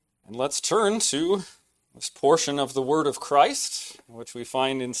And let's turn to this portion of the Word of Christ, which we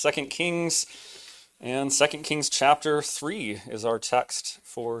find in 2 Kings, and 2 Kings chapter 3 is our text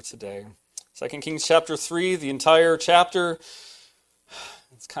for today. 2 Kings chapter 3, the entire chapter,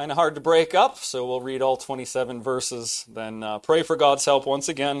 it's kind of hard to break up, so we'll read all 27 verses, then pray for God's help once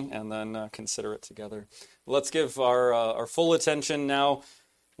again, and then consider it together. Let's give our full attention now,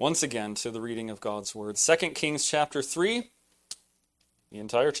 once again, to the reading of God's Word. 2 Kings chapter 3, the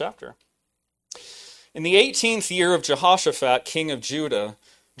entire chapter. In the 18th year of Jehoshaphat, king of Judah,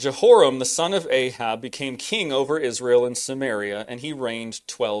 Jehoram the son of Ahab became king over Israel and Samaria, and he reigned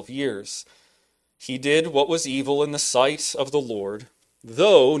 12 years. He did what was evil in the sight of the Lord,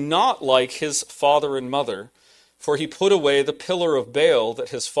 though not like his father and mother, for he put away the pillar of Baal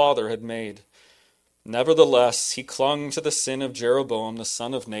that his father had made. Nevertheless, he clung to the sin of Jeroboam the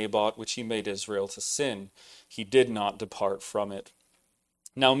son of Nebat, which he made Israel to sin. He did not depart from it.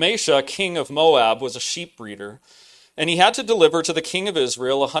 Now Mesha, king of Moab, was a sheep breeder, and he had to deliver to the king of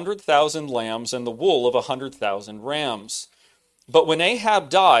Israel 100,000 lambs and the wool of 100,000 rams. But when Ahab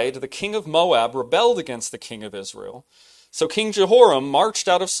died, the king of Moab rebelled against the king of Israel. So King Jehoram marched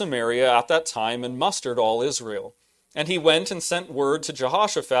out of Samaria at that time and mustered all Israel. And he went and sent word to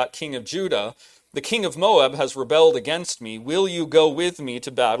Jehoshaphat, king of Judah, "The king of Moab has rebelled against me. Will you go with me to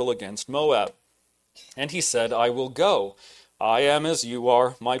battle against Moab?" And he said, "I will go. I am as you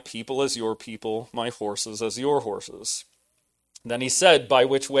are, my people as your people, my horses as your horses." Then he said, "By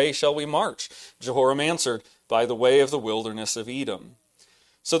which way shall we march?" Jehoram answered, "By the way of the wilderness of Edom."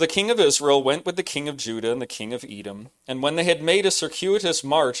 So the king of Israel went with the king of Judah and the king of Edom, and when they had made a circuitous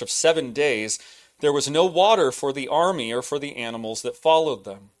march of 7 days, there was no water for the army or for the animals that followed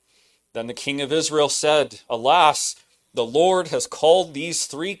them. Then the king of Israel said, "Alas, the Lord has called these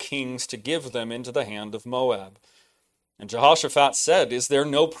 3 kings to give them into the hand of Moab." And Jehoshaphat said, "Is there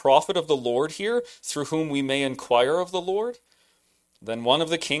no prophet of the Lord here, through whom we may inquire of the Lord?" Then one of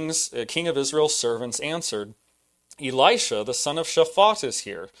the king of Israel's servants answered, "Elisha, the son of Shaphat, is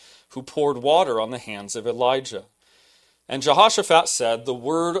here, who poured water on the hands of Elijah." And Jehoshaphat said, "The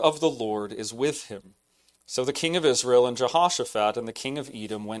word of the Lord is with him." So the king of Israel and Jehoshaphat and the king of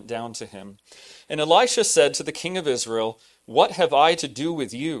Edom went down to him. And Elisha said to the king of Israel, "What have I to do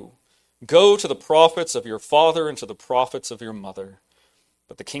with you? Go to the prophets of your father and to the prophets of your mother."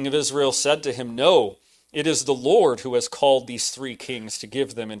 But the king of Israel said to him, "No, it is the Lord who has called these 3 kings to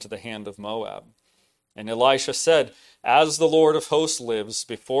give them into the hand of Moab." And Elisha said, "As the Lord of hosts lives,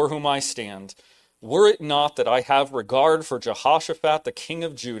 before whom I stand, were it not that I have regard for Jehoshaphat the king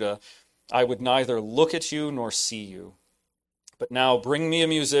of Judah, I would neither look at you nor see you. But now bring me a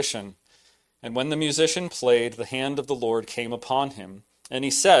musician." And when the musician played, the hand of the Lord came upon him. And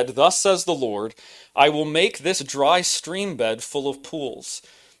he said, "Thus says the Lord, I will make this dry stream bed full of pools.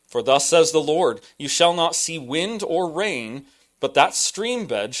 For thus says the Lord, you shall not see wind or rain, but that stream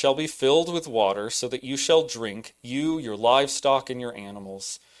bed shall be filled with water, so that you shall drink, you, your livestock, and your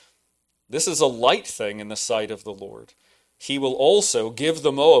animals. This is a light thing in the sight of the Lord. He will also give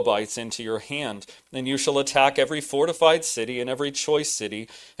the Moabites into your hand, and you shall attack every fortified city and every choice city,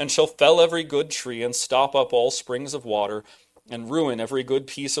 and shall fell every good tree, and stop up all springs of water, and ruin every good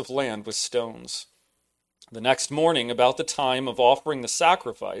piece of land with stones." The next morning, about the time of offering the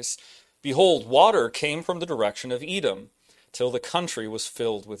sacrifice, behold, water came from the direction of Edom, till the country was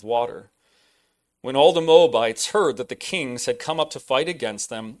filled with water. When all the Moabites heard that the kings had come up to fight against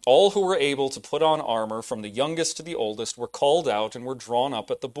them, all who were able to put on armor, from the youngest to the oldest, were called out and were drawn up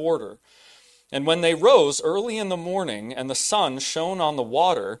at the border. And when they rose early in the morning, and the sun shone on the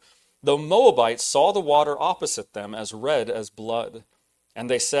water, the Moabites saw the water opposite them as red as blood. And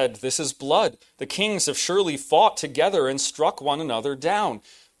they said, "This is blood. The kings have surely fought together and struck one another down.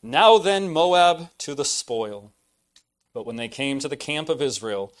 Now then, Moab to the spoil." But when they came to the camp of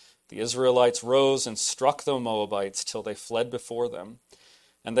Israel, the Israelites rose and struck the Moabites till they fled before them.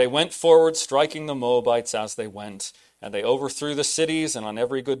 And they went forward, striking the Moabites as they went. And they overthrew the cities, and on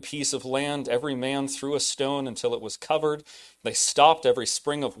every good piece of land every man threw a stone until it was covered. They stopped every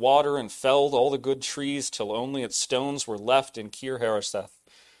spring of water and felled all the good trees till only its stones were left in Kir-Hareseth.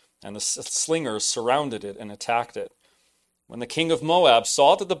 And the slingers surrounded it and attacked it. When the king of Moab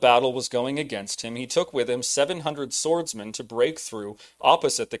saw that the battle was going against him, he took with him 700 swordsmen to break through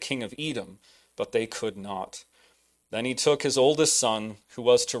opposite the king of Edom, but they could not. Then he took his oldest son, who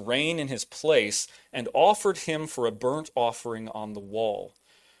was to reign in his place, and offered him for a burnt offering on the wall.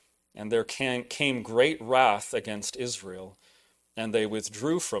 And there came great wrath against Israel, and they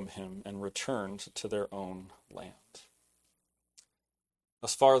withdrew from him and returned to their own land.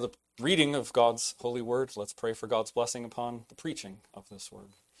 Thus far, the reading of God's holy word. Let's pray for God's blessing upon the preaching of this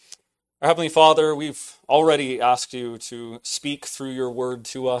word. Our Heavenly Father, we've already asked you to speak through your word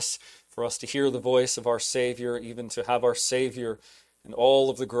to us, for us to hear the voice of our Savior, even to have our Savior and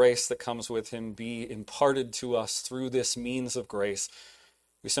all of the grace that comes with him be imparted to us through this means of grace.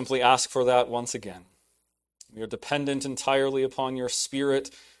 We simply ask for that once again. We are dependent entirely upon your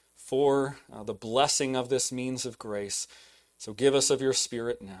Spirit for the blessing of this means of grace. So give us of your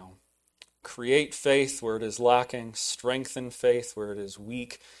Spirit now. Create faith where it is lacking, strengthen faith where it is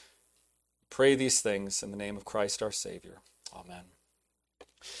weak. Pray these things in the name of Christ our Savior. Amen.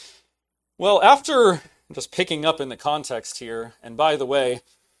 Well, after just picking up in the context here, and by the way,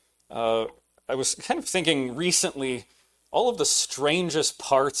 I was kind of thinking recently, all of the strangest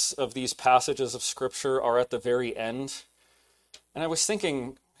parts of these passages of Scripture are at the very end. And I was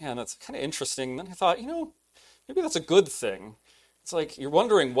thinking, man, that's kind of interesting. Then I thought, maybe that's a good thing. It's like you're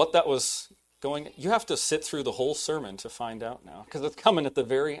wondering what that was going. You have to sit through the whole sermon to find out now, because it's coming at the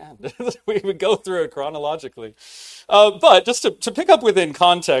very end. We would go through it chronologically. But just to pick up within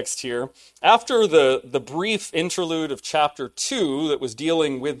context here, after the brief interlude of chapter 2 that was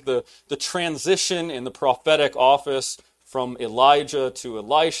dealing with the transition in the prophetic office from Elijah to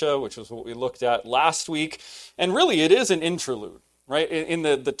Elisha, which was what we looked at last week, and really it is an interlude, right? In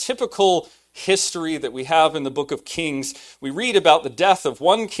the typical history that we have in the book of Kings, we read about the death of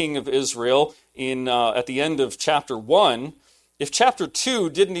one king of Israel at the end of chapter 1. If chapter 2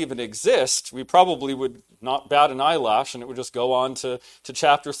 didn't even exist, we probably would not bat an eyelash, and it would just go on to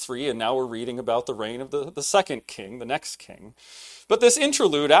chapter 3, and now we're reading about the reign of the second king, the next king. But this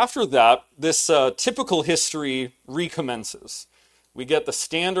interlude, after that, this typical history recommences. We get the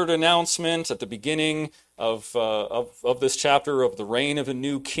standard announcement at the beginning of this chapter of the reign of a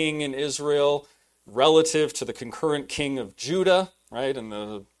new king in Israel relative to the concurrent king of Judah, right?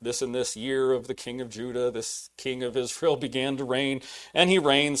 And this year of the king of Judah, this king of Israel began to reign, and he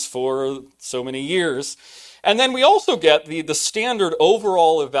reigns for so many years. And then we also get the standard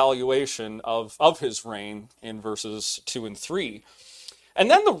overall evaluation of his reign in verses 2 and 3.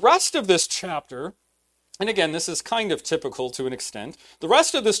 And then the rest of this chapter, and again, this is kind of typical to an extent, the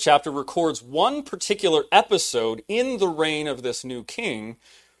rest of this chapter records one particular episode in the reign of this new king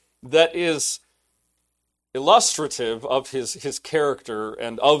that is illustrative of his character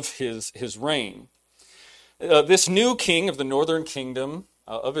and of his reign. This new king of the northern kingdom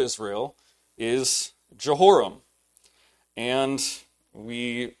of Israel is Jehoram. And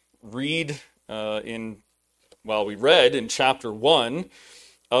we read we read in chapter 1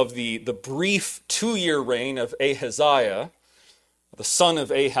 of the brief 2-year reign of Ahaziah, the son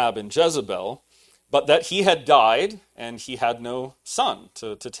of Ahab and Jezebel, but that he had died and he had no son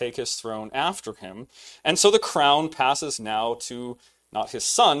to take his throne after him. And so the crown passes now to not his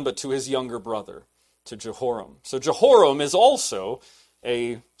son, but to his younger brother, to Jehoram. So Jehoram is also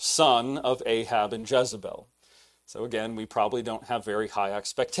a son of Ahab and Jezebel. So again, we probably don't have very high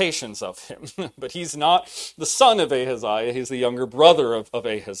expectations of him. But he's not the son of Ahaziah, he's the younger brother of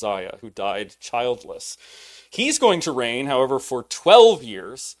Ahaziah, who died childless. He's going to reign, however, for 12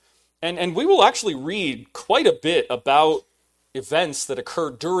 years. And we will actually read quite a bit about events that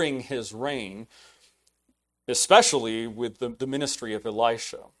occurred during his reign, especially with the ministry of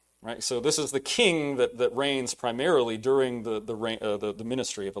Elisha. Right? So this is the king that reigns primarily during the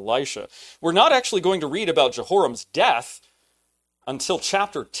ministry of Elisha. We're not actually going to read about Jehoram's death until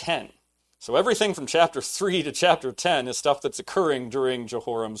chapter 10. So everything from chapter 3 to chapter 10 is stuff that's occurring during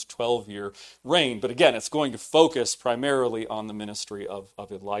Jehoram's 12-year reign. But again, it's going to focus primarily on the ministry of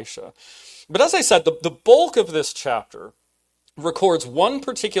Elisha. But as I said, the bulk of this chapter records one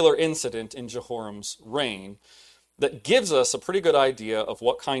particular incident in Jehoram's reign that gives us a pretty good idea of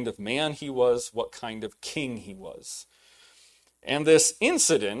what kind of man he was, what kind of king he was. And this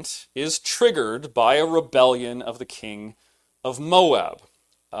incident is triggered by a rebellion of the king of Moab,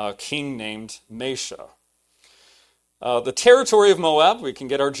 a king named Mesha. The territory of Moab, we can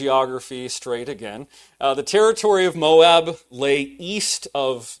get our geography straight again. The territory of Moab lay east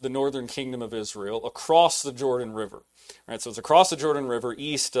of the northern kingdom of Israel, across the Jordan River. Right, so it's across the Jordan River,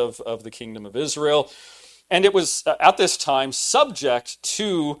 east of the kingdom of Israel. And it was, at this time, subject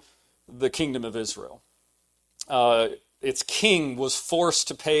to the kingdom of Israel. Its king was forced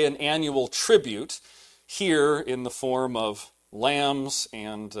to pay an annual tribute, here in the form of lambs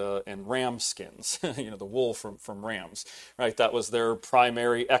and ram skins, the wool from rams, right? That was their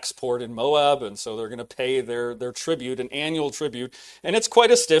primary export in Moab, and so they're going to pay their tribute, an annual tribute, and it's quite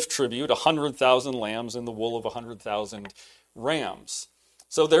a stiff tribute, 100,000 lambs and the wool of 100,000 rams.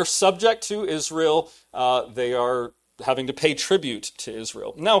 So they're subject to Israel. They are having to pay tribute to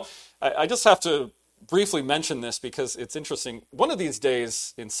Israel. Now, I just have to briefly mention this because it's interesting. One of these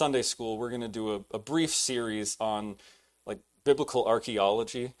days in Sunday school, we're going to do a brief series on like biblical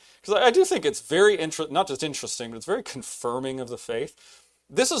archaeology, because I do think it's very not just interesting, but it's very confirming of the faith.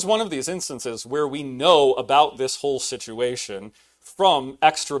 This is one of these instances where we know about this whole situation from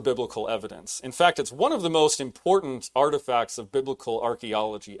extra biblical evidence. In fact, it's one of the most important artifacts of biblical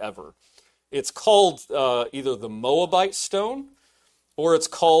archaeology ever. It's called either the Moabite stone, or it's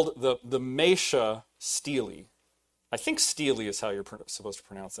called the Mesha stele. I think stele is how you're supposed to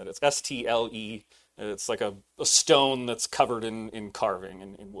pronounce it. It's S-T-L-E. It's like a stone that's covered in carving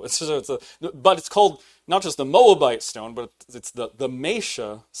in wood. So but it's called not just the Moabite stone, but it's the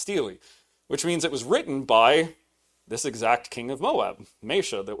Mesha stele, which means it was written by this exact king of Moab,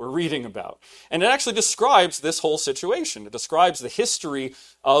 Mesha, that we're reading about. And it actually describes this whole situation. It describes the history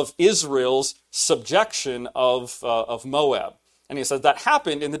of Israel's subjection of Moab. And he says that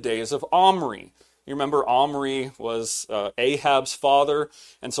happened in the days of Omri. You remember Omri was Ahab's father.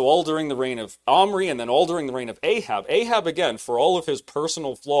 And so all during the reign of Omri and then all during the reign of Ahab, again, for all of his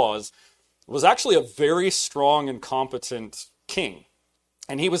personal flaws, was actually a very strong and competent king.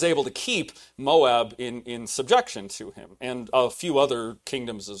 And he was able to keep Moab in subjection to him, and a few other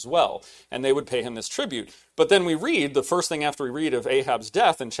kingdoms as well. And they would pay him this tribute. But then we read, the first thing after we read of Ahab's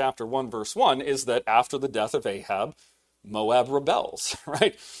death in chapter 1, verse 1, is that after the death of Ahab, Moab rebels,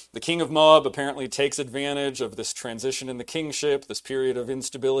 right? The king of Moab apparently takes advantage of this transition in the kingship, this period of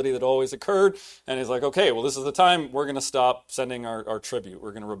instability that always occurred, and he's like, okay, well, this is the time we're going to stop sending our tribute.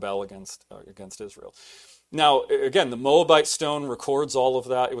 We're going to rebel against Israel. Now, again, the Moabite stone records all of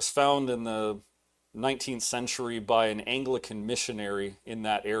that. It was found in the 19th century by an Anglican missionary in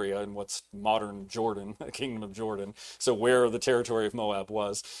that area in what's modern Jordan, the Kingdom of Jordan, so where the territory of Moab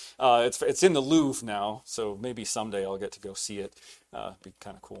was. It's in the Louvre now, so maybe someday I'll get to go see it. It'd be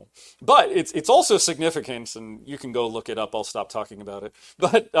kind of cool. But it's also significant, and you can go look it up. I'll stop talking about it.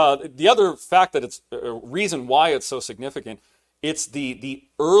 But the other fact that it's a reason why it's so significant, it's the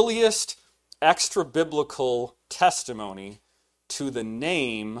earliest extra-biblical testimony to the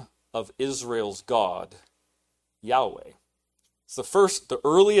name of Israel's God, Yahweh. It's the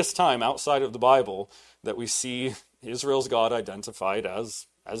earliest time outside of the Bible that we see Israel's God identified as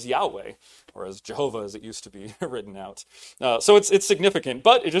Yahweh, or as Jehovah as it used to be written out. So it's significant,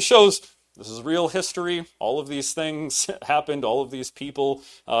 but it just shows this is real history. All of these things happened, all of these people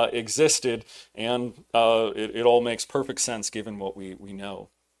existed, and it all makes perfect sense given what we know.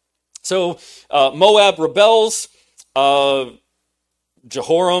 So Moab rebels.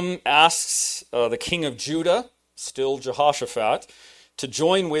 Jehoram asks the king of Judah, still Jehoshaphat, to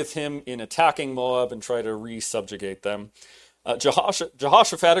join with him in attacking Moab and try to re-subjugate them.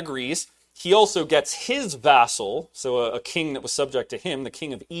 Jehoshaphat agrees. He also gets his vassal, so a king that was subject to him, the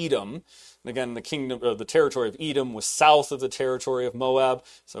king of Edom. And again, the territory of Edom was south of the territory of Moab,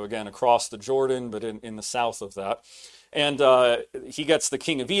 so again, across the Jordan, but in the south of that. And he gets the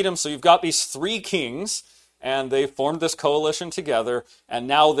king of Edom. So you've got these three kings, and they formed this coalition together, and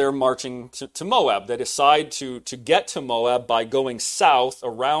now they're marching to Moab. They decide to get to Moab by going south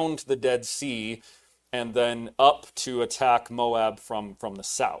around the Dead Sea and then up to attack Moab from the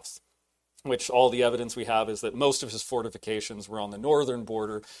south, which all the evidence we have is that most of his fortifications were on the northern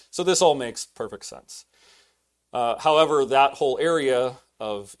border. So this all makes perfect sense. However, that whole area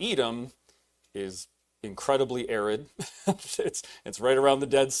of Edom is incredibly arid. It's right around the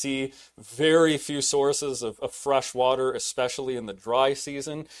Dead Sea. Very few sources of fresh water, especially in the dry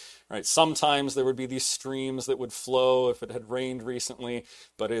season. Right? Sometimes there would be these streams that would flow if it had rained recently,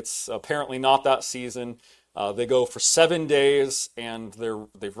 but it's apparently not that season. They go for 7 days, and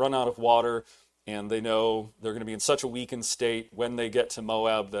they've run out of water, and they know they're going to be in such a weakened state when they get to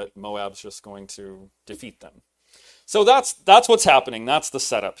Moab that Moab's just going to defeat them. So that's what's happening. That's the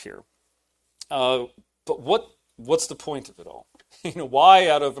setup here. But what's the point of it all? Why,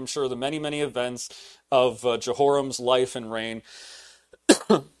 out of, I'm sure, the many, many events of Jehoram's life and reign,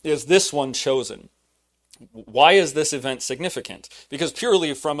 is this one chosen? Why is this event significant? Because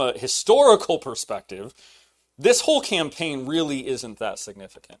purely from a historical perspective, this whole campaign really isn't that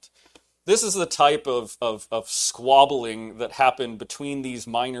significant. This is the type of squabbling that happened between these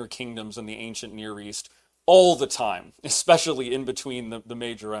minor kingdoms in the ancient Near East all the time, especially in between the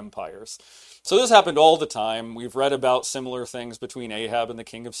major empires. So this happened all the time. We've read about similar things between Ahab and the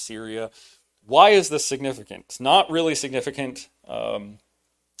king of Syria. Why is this significant? It's not really significant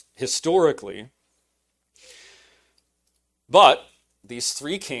historically. But these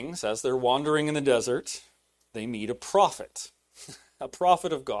three kings, as they're wandering in the desert, they meet a prophet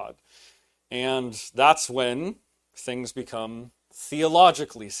of God. And that's when things become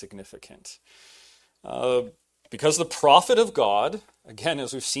theologically significant. Because the prophet of God, again,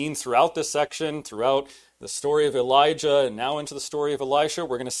 as we've seen throughout this section, throughout the story of Elijah, and now into the story of Elisha,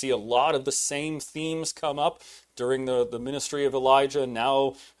 we're going to see a lot of the same themes come up during the ministry of Elijah,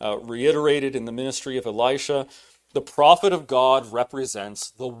 now reiterated in the ministry of Elisha. The prophet of God represents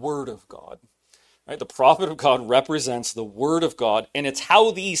the Word of God. Right? The prophet of God represents the Word of God, and it's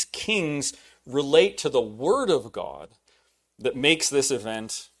how these kings relate to the Word of God that makes this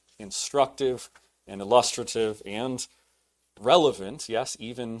event instructive and illustrative and relevant, yes,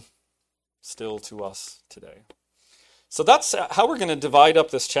 even still to us today. So that's how we're going to divide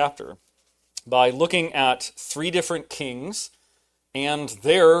up this chapter, by looking at three different kings and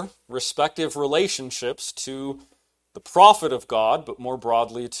their respective relationships to the prophet of God, but more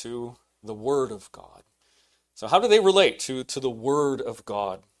broadly to the Word of God. So how do they relate to the Word of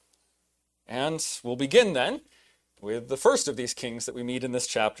God? And we'll begin then with the first of these kings that we meet in this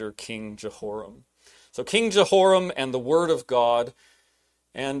chapter, King Jehoram. So King Jehoram and the Word of God,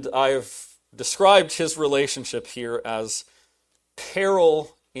 and I've described his relationship here as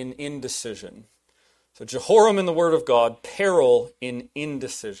peril in indecision. So Jehoram and the Word of God, peril in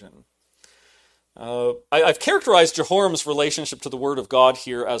indecision. I've characterized Jehoram's relationship to the Word of God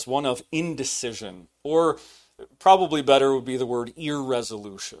here as one of indecision, or probably better would be the word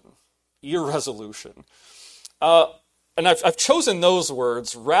irresolution. Irresolution. And I've chosen those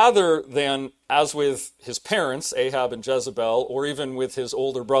words rather than, as with his parents, Ahab and Jezebel, or even with his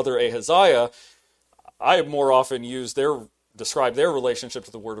older brother Ahaziah, I more often describe their relationship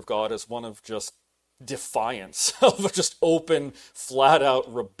to the Word of God as one of just defiance, of just open,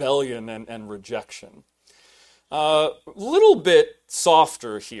 flat-out rebellion and rejection. Little bit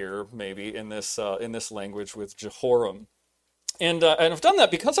softer here, maybe, in this language with Jehoram. And I've done that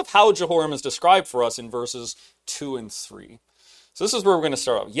because of how Jehoram is described for us in verses 2 and 3. So this is where we're going to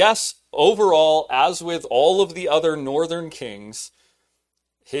start off. Yes, overall, as with all of the other northern kings,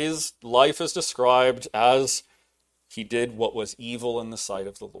 his life is described as he did what was evil in the sight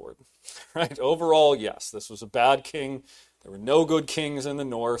of the Lord. Right? Overall, yes, this was a bad king. There were no good kings in the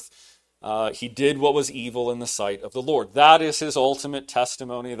north. He did what was evil in the sight of the Lord. That is his ultimate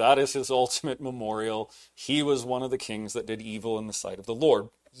testimony. That is his ultimate memorial. He was one of the kings that did evil in the sight of the Lord.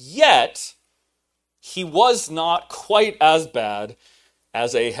 Yet, he was not quite as bad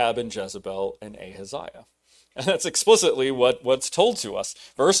as Ahab and Jezebel and Ahaziah. And that's explicitly what's told to us.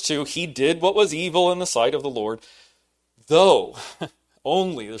 Verse 2, he did what was evil in the sight of the Lord, though,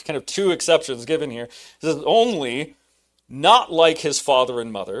 only, there's kind of two exceptions given here. It says only, not like his father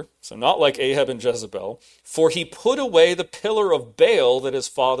and mother, so not like Ahab and Jezebel, for he put away the pillar of Baal that his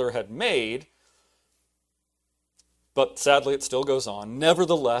father had made. But sadly, it still goes on.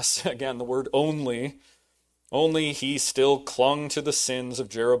 Nevertheless, again, the word only he still clung to the sins of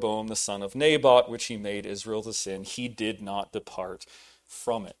Jeroboam, the son of Nebat, which he made Israel to sin. He did not depart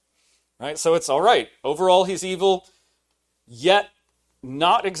from it. Right? So it's all right. Overall, he's evil, yet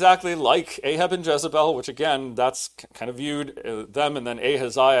not exactly like Ahab and Jezebel, which again, that's kind of viewed them and then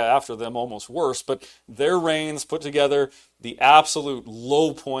Ahaziah after them almost worse, but their reigns put together the absolute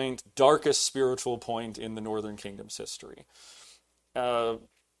low point, darkest spiritual point in the northern kingdom's history. So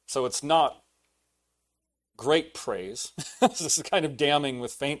it's not great praise. This is kind of damning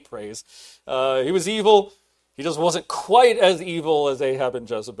with faint praise. He was evil. He just wasn't quite as evil as Ahab and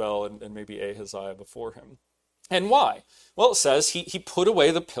Jezebel and maybe Ahaziah before him. And why? Well, it says he put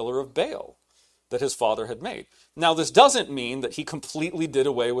away the pillar of Baal that his father had made. Now, this doesn't mean that he completely did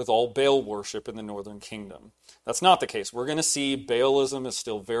away with all Baal worship in the northern kingdom. That's not the case. We're going to see Baalism is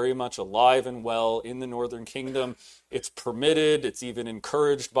still very much alive and well in the northern kingdom. It's permitted. It's even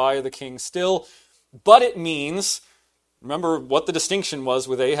encouraged by the king still. But it means, remember what the distinction was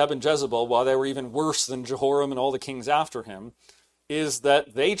with Ahab and Jezebel, while they were even worse than Jehoram and all the kings after him, is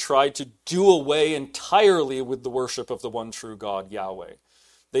that they tried to do away entirely with the worship of the one true God, Yahweh.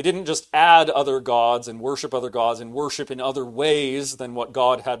 They didn't just add other gods and worship in other ways than what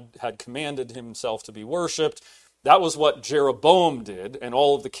God had commanded himself to be worshipped. That was what Jeroboam did and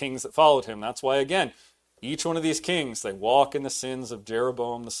all of the kings that followed him. That's why, again, each one of these kings, they walk in the sins of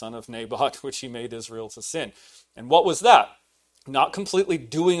Jeroboam, the son of Nebat, which he made Israel to sin. And what was that? Not completely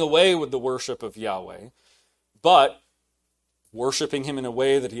doing away with the worship of Yahweh, but worshiping him in a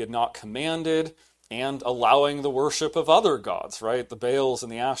way that he had not commanded, and allowing the worship of other gods, right? The Baals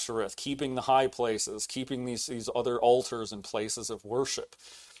and the Ashereth, keeping the high places, keeping these other altars and places of worship.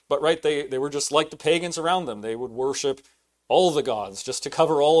 But right, they were just like the pagans around them. They would worship all the gods just to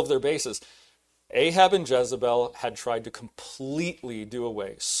cover all of their bases. Ahab and Jezebel had tried to completely do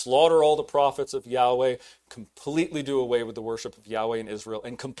away, slaughter all the prophets of Yahweh, completely do away with the worship of Yahweh in Israel,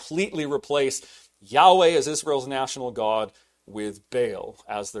 and completely replace Yahweh as Israel's national God with Baal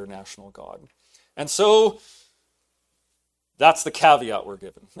as their national god. And so that's the caveat we're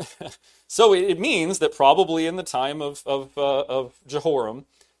given. So it means that probably in the time of Jehoram,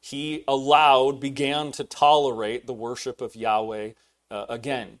 he began to tolerate the worship of Yahweh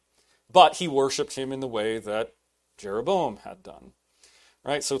again. But he worshipped him in the way that Jeroboam had done.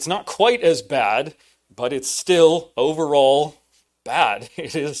 Right? So it's not quite as bad, but it's still overall bad.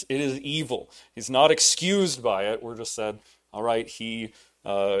 It is evil. He's not excused by it. We're just said, all right, he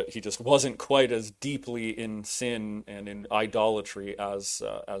just wasn't quite as deeply in sin and in idolatry as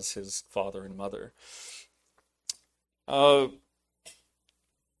his father and mother.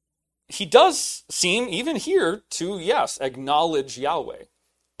 He does seem, even here, to, yes, acknowledge Yahweh.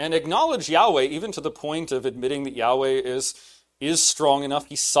 And acknowledge Yahweh even to the point of admitting that Yahweh is strong enough,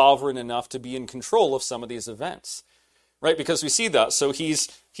 he's sovereign enough to be in control of some of these events. Right? Because we see that. So he's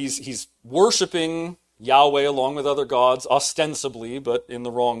worshiping Yahweh along with other gods, ostensibly, but in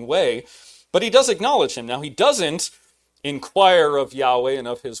the wrong way. But he does acknowledge him. Now, he doesn't inquire of Yahweh and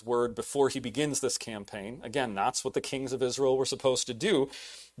of his word before he begins this campaign. Again, that's what the kings of Israel were supposed to do.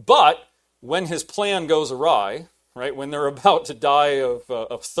 But when his plan goes awry, right, when they're about to die of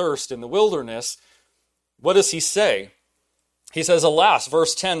thirst in the wilderness, what does he say? He says, alas,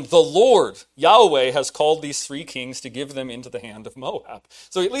 verse 10, the Lord, Yahweh, has called these three kings to give them into the hand of Moab.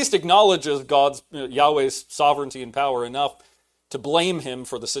 So he at least acknowledges Yahweh's sovereignty and power enough to blame him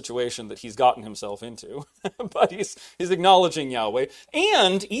for the situation that he's gotten himself into. But he's acknowledging Yahweh.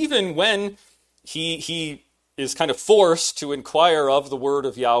 And even when he is kind of forced to inquire of the word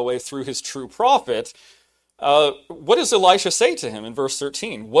of Yahweh through his true prophet, what does Elisha say to him in verse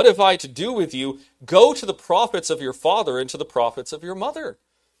 13? What have I to do with you? Go to the prophets of your father and to the prophets of your mother.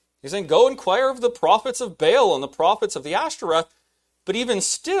 He's saying, go inquire of the prophets of Baal and the prophets of the Ashtoreth. But even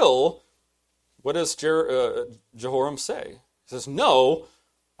still, what does Jehoram say? He says, no,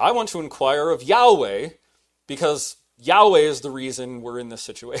 I want to inquire of Yahweh because Yahweh is the reason we're in this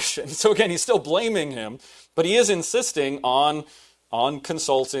situation. So again, he's still blaming him, but he is insisting on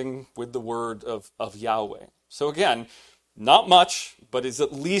consulting with the word of Yahweh. So again, not much, but is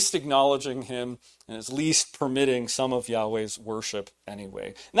at least acknowledging him and is at least permitting some of Yahweh's worship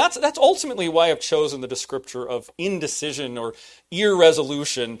anyway. And that's ultimately why I've chosen the descriptor of indecision or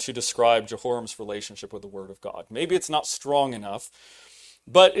irresolution to describe Jehoram's relationship with the word of God. Maybe it's not strong enough,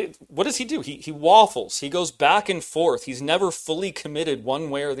 but what does he do? He waffles. He goes back and forth. He's never fully committed one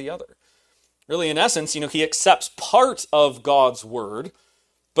way or the other. Really, in essence, he accepts part of God's word,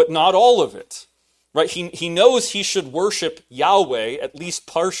 but not all of it. Right? He knows he should worship Yahweh, at least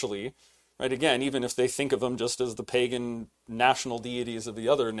partially. Right? Again, even if they think of him just as the pagan national deities of the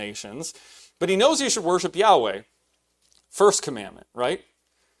other nations. But he knows he should worship Yahweh. First commandment, right?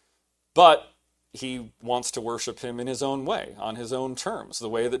 But he wants to worship him in his own way, on his own terms, the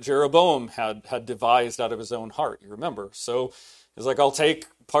way that Jeroboam had devised out of his own heart, you remember. So it's like, I'll take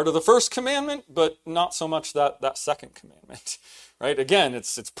part of the first commandment, but not so much that second commandment, right? Again,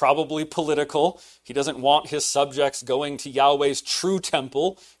 it's probably political. He doesn't want his subjects going to Yahweh's true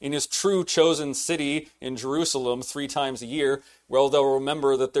temple in his true chosen city in Jerusalem 3 times a year, where they'll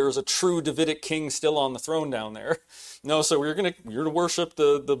remember that there's a true Davidic king still on the throne down there. No, so you're to worship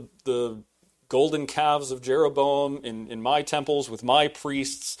the golden calves of Jeroboam in my temples with my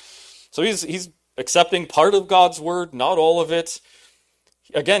priests. So he's accepting part of God's word, not all of it.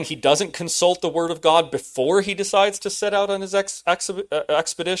 Again, he doesn't consult the word of God before he decides to set out on his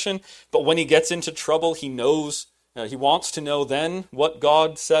expedition, but when he gets into trouble, he knows, he wants to know then what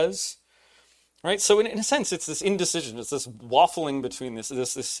God says. Right? So in a sense, it's this indecision, it's this waffling between this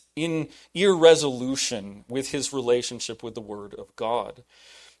irresolution with his relationship with the word of God.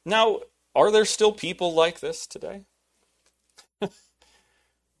 Now, are there still people like this today?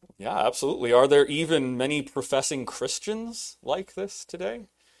 Yeah, absolutely. Are there even many professing Christians like this today?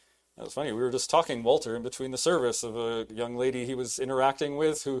 That was funny. We were just talking, Walter, in between the service of a young lady he was interacting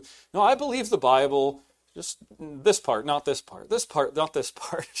with who, no, I believe the Bible, just this part, not this part. This part, not this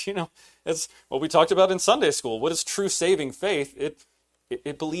part. It's what we talked about in Sunday school. What is true saving faith?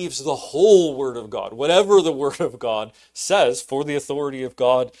 It believes the whole Word of God, whatever the Word of God says for the authority of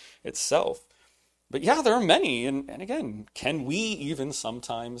God itself. But yeah, there are many, and again, can we even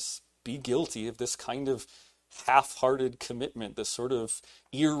sometimes be guilty of this kind of half-hearted commitment, this sort of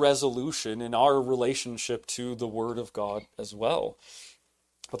irresolution in our relationship to the Word of God as well?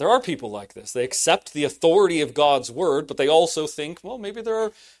 But there are people like this. They accept the authority of God's Word, but they also think, well, maybe there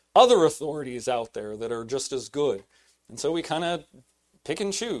are other authorities out there that are just as good. And so we kind of pick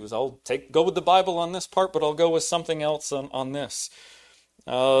and choose. I'll go with the Bible on this part, but I'll go with something else on this.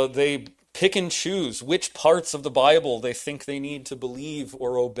 They pick and choose which parts of the Bible they think they need to believe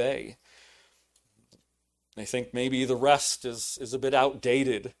or obey. They think maybe the rest is a bit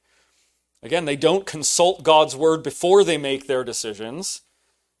outdated. Again, they don't consult God's word before they make their decisions,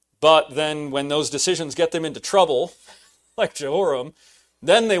 but then when those decisions get them into trouble, like Jehoram,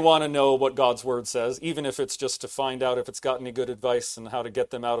 then they want to know what God's word says, even if it's just to find out if it's got any good advice and how to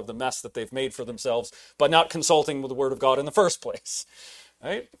get them out of the mess that they've made for themselves, but not consulting with the word of God in the first place.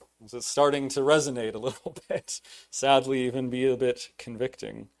 Right? So it's starting to resonate a little bit, sadly even be a bit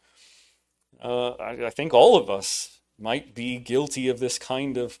convicting. I think all of us might be guilty of this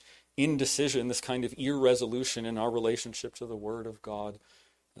kind of indecision, this kind of irresolution in our relationship to the Word of God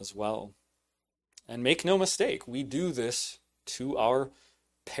as well. And make no mistake, we do this to our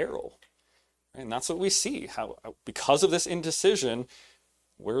peril. And that's what we see. How, because of this indecision,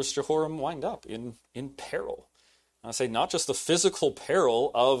 where does Jehoram wind up? In peril. And I say not just the physical peril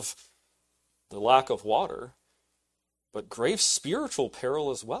of the lack of water, but grave spiritual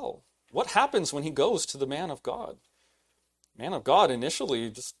peril as well. What happens when he goes to the man of God? The man of God initially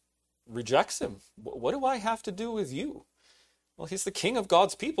just rejects him. What do I have to do with you? Well, he's the king of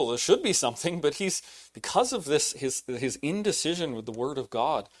God's people. There should be something, but he's, because of this, his indecision with the word of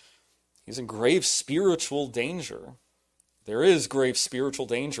God, he's in grave spiritual danger. There is grave spiritual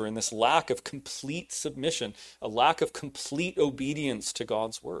danger in this lack of complete submission, a lack of complete obedience to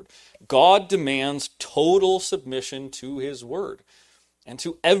God's word. God demands total submission to his word and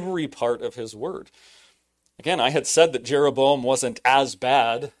to every part of his word. Again, I had said that Jeroboam wasn't as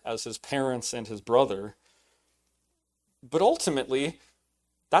bad as his parents and his brother, but ultimately,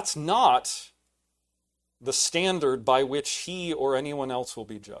 that's not the standard by which he or anyone else will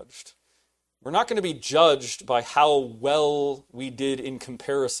be judged. We're not going to be judged by how well we did in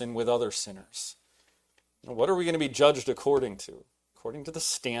comparison with other sinners. What are we going to be judged according to? According to the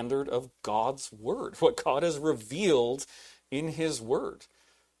standard of God's word, what God has revealed in his word.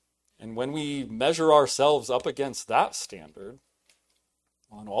 And when we measure ourselves up against that standard,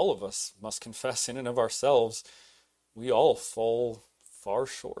 well, and all of us must confess in and of ourselves, we all fall far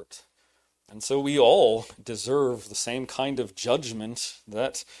short. And so we all deserve the same kind of judgment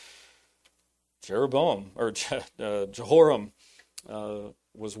that Jehoram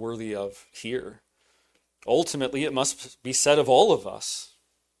was worthy of here. Ultimately, it must be said of all of us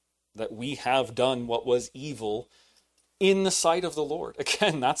that we have done what was evil in the sight of the Lord.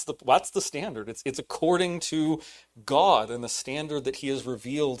 Again, that's the standard. It's according to God and the standard that he has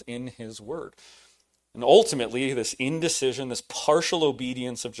revealed in his word. And ultimately, this indecision, this partial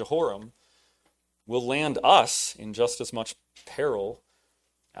obedience of Jehoram will land us in just as much peril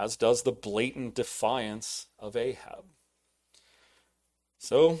as does the blatant defiance of Ahab.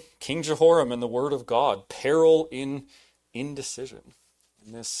 So, King Jehoram and the word of God, peril in indecision,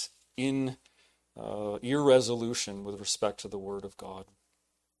 in this irresolution with respect to the word of God.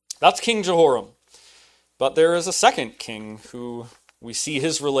 That's King Jehoram. But there is a second king who we see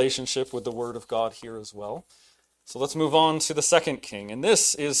his relationship with the word of God here as well. So let's move on to the second king. And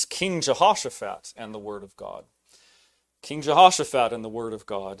this is King Jehoshaphat and the word of God. King Jehoshaphat and the word of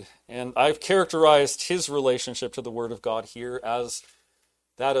God. And I've characterized his relationship to the word of God here as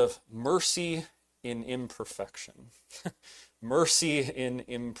that of mercy in imperfection. Mercy in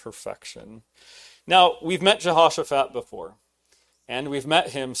imperfection. Now, we've met Jehoshaphat before, and we've met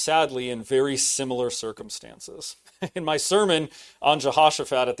him, sadly, in very similar circumstances. In my sermon on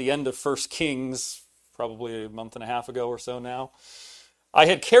Jehoshaphat at the end of 1 Kings, probably a month and a half ago or so now, I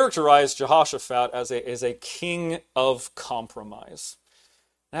had characterized Jehoshaphat as a king of compromise.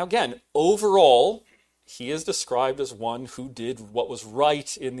 Now again, overall, he is described as one who did what was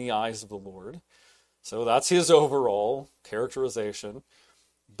right in the eyes of the Lord. So that's his overall characterization.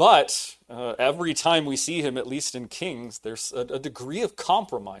 But every time we see him, at least in Kings, there's a degree of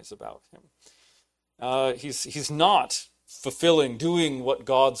compromise about him. He's not doing what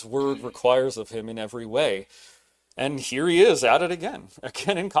God's word requires of him in every way. And here he is at it again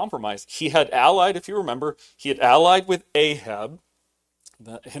in compromise. He had allied, if you remember, with Ahab,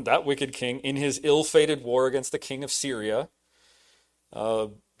 that wicked king, in his ill-fated war against the king of Syria.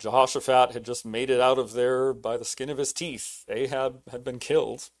 Jehoshaphat had just made it out of there by the skin of his teeth. Ahab had been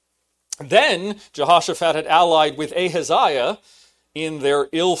killed. Then Jehoshaphat had allied with Ahaziah in their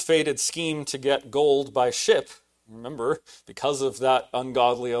ill-fated scheme to get gold by ship. Remember, because of that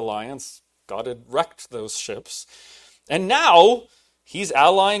ungodly alliance, God had wrecked those ships. And now he's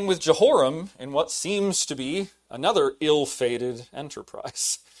allying with Jehoram in what seems to be another ill-fated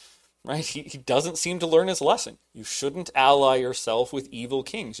enterprise. Right? He doesn't seem to learn his lesson. You shouldn't ally yourself with evil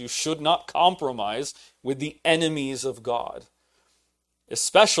kings. You should not compromise with the enemies of God.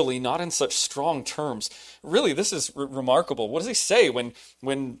 especially not in such strong terms. Really, this is remarkable. What does he say when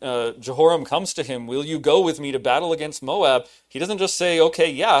Jehoram comes to him? Will you go with me to battle against Moab? He doesn't just say, okay,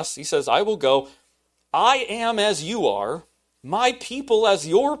 yes. He says, I will go. I am as you are, my people as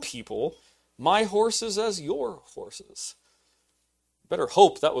your people, my horses as your horses. Better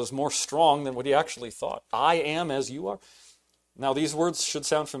hope that was more strong than what he actually thought. I am as you are. Now, these words should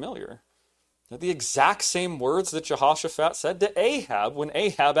sound familiar. They're the exact same words that Jehoshaphat said to Ahab when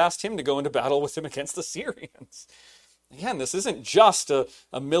Ahab asked him to go into battle with him against the Syrians. Again, this isn't just a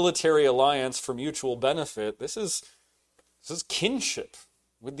military alliance for mutual benefit. This is kinship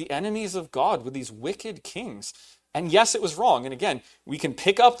with the enemies of God, with these wicked kings. And yes, it was wrong. And again, we can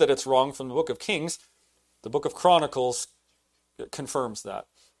pick up that it's wrong from the book of Kings. The book of Chronicles confirms that.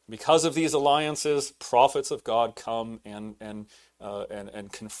 Because of these alliances, prophets of God come and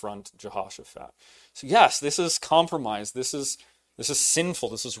confront Jehoshaphat. So yes, this is compromise. This is sinful.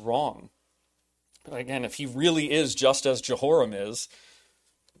 This is wrong. But again, if he really is just as Jehoram is,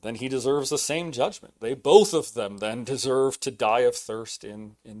 then he deserves the same judgment. They both of them then deserve to die of thirst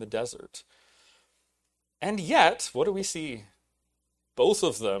in the desert. And yet, what do we see? Both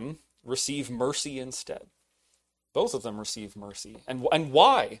of them receive mercy instead. Both of them receive mercy. And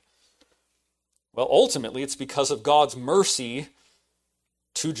why? Well, ultimately, it's because of God's mercy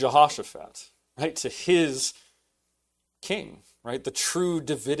to Jehoshaphat, right? To his king, right? The true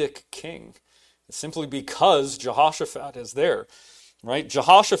Davidic king. It's simply because Jehoshaphat is there, right?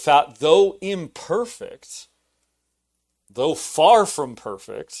 Jehoshaphat, though imperfect, though far from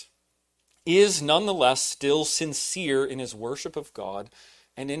perfect, is nonetheless still sincere in his worship of God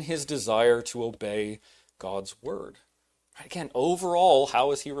and in his desire to obey God's word. Again, overall,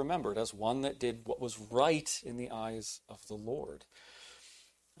 how is he remembered? As one that did what was right in the eyes of the Lord.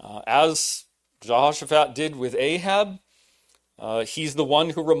 As Jehoshaphat did with Ahab, he's the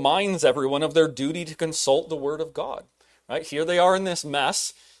one who reminds everyone of their duty to consult the word of God. Right? Here they are in this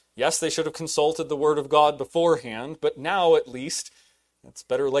mess. Yes, they should have consulted the word of God beforehand, but now at least, it's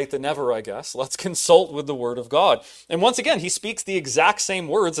better late than never, I guess. Let's consult with the word of God. And once again, he speaks the exact same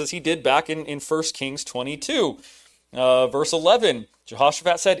words as he did back in 1 Kings 22. Verse 11,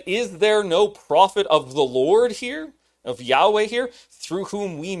 Jehoshaphat said, is there no prophet of the Lord here, of Yahweh here, through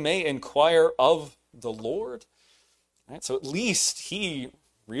whom we may inquire of the Lord? Right, so at least he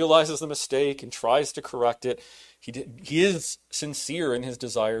realizes the mistake and tries to correct it. He is sincere in his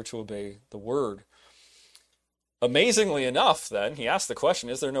desire to obey the word. Amazingly enough, then, he asked the question,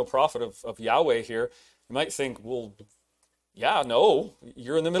 is there no prophet of Yahweh here? You might think, well, yeah, no,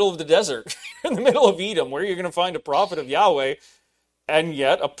 you're in the middle of the desert. You're in the middle of Edom. Where are you going to find a prophet of Yahweh? And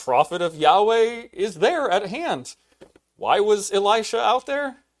yet a prophet of Yahweh is there at hand. Why was Elisha out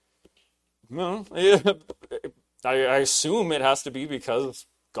there? Well, I assume it has to be because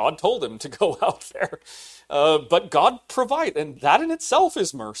God told him to go out there. But God provides, and that in itself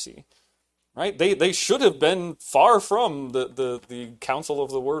is mercy. Right? They should have been far from the counsel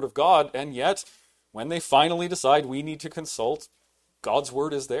of the word of God, and yet when they finally decide we need to consult, God's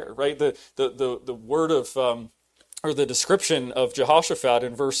word is there. Right? The word of or the description of Jehoshaphat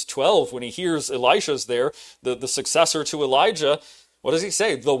in verse 12, when he hears Elisha's there, the successor to Elijah, what does he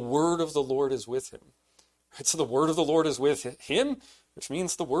say? The word of the Lord is with him. Right? So the word of the Lord is with him, which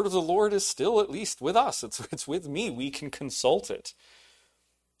means the word of the Lord is still at least with us. It's with me. We can consult it.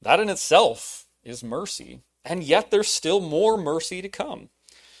 That in itself is mercy, and yet there's still more mercy to come.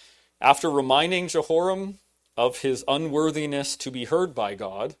 After reminding Jehoram of his unworthiness to be heard by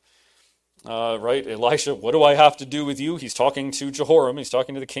God, right, Elisha, what do I have to do with you? He's talking to Jehoram, he's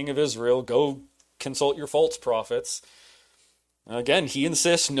talking to the king of Israel, go consult your false prophets. Again, he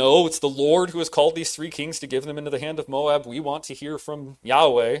insists, no, it's the Lord who has called these three kings to give them into the hand of Moab. We want to hear from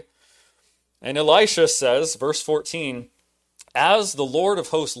Yahweh. And Elisha says, verse 14, as the Lord of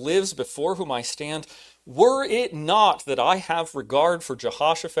hosts lives before whom I stand, were it not that I have regard for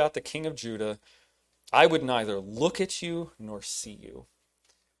Jehoshaphat, the king of Judah, I would neither look at you nor see you.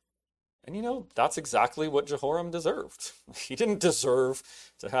 And that's exactly what Jehoram deserved. He didn't deserve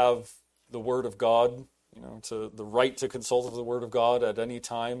to have the word of God, to the right to consult of the word of God at any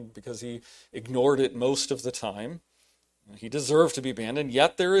time because he ignored it most of the time. He deserved to be banned, and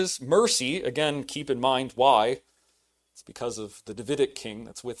yet there is mercy. Again, keep in mind why. It's because of the Davidic king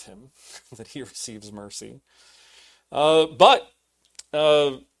that's with him that he receives mercy. But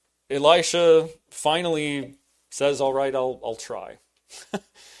Elisha finally says, all right, I'll try.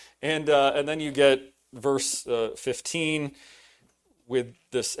 and then you get verse 15 with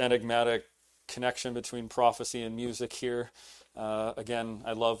this enigmatic connection between prophecy and music here. Again,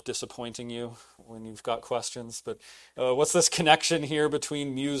 I love disappointing you when you've got questions, but what's this connection here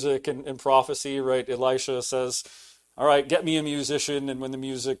between music and prophecy, right? Elisha says, all right, get me a musician, and when the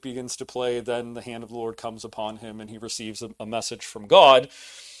music begins to play, then the hand of the Lord comes upon him, and he receives a message from God.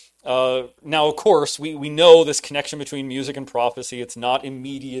 Now, of course, we know this connection between music and prophecy. It's not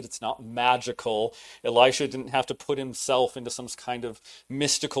immediate. It's not magical. Elisha didn't have to put himself into some kind of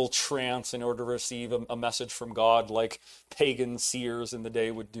mystical trance in order to receive a message from God like pagan seers in the day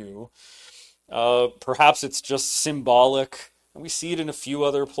would do. Perhaps it's just symbolic. We see it in a few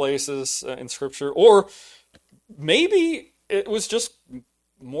other places in Scripture. Or maybe it was just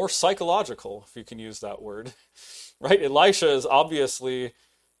more psychological, if you can use that word. Right? Elisha is obviously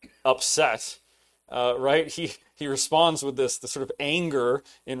upset, right? He responds with this sort of anger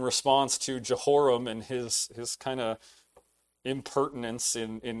in response to Jehoram and his kind of impertinence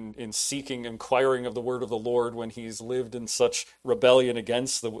in seeking, inquiring of the word of the Lord when he's lived in such rebellion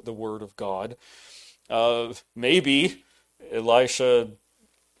against the word of God. Maybe Elisha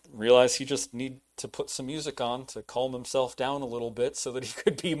realized he just need to put some music on to calm himself down a little bit so that he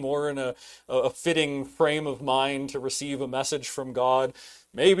could be more in a fitting frame of mind to receive a message from God.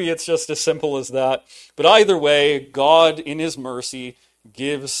 Maybe it's just as simple as that. But either way, God, in his mercy,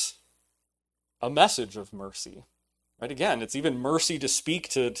 gives a message of mercy. Right? Again, it's even mercy to speak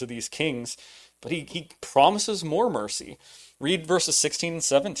to these kings, but he promises more mercy. Read verses 16 and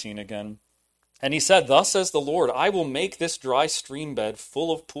 17 again. And he said, "Thus says the Lord, I will make this dry stream bed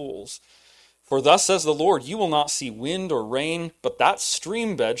full of pools. For thus says the Lord, you will not see wind or rain, but that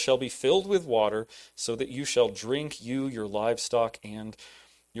stream bed shall be filled with water, so that you shall drink, you, your livestock, and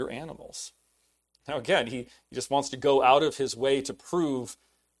your animals." Now again, he just wants to go out of his way to prove,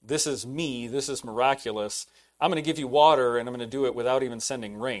 this is me, this is miraculous. I'm going to give you water, and I'm going to do it without even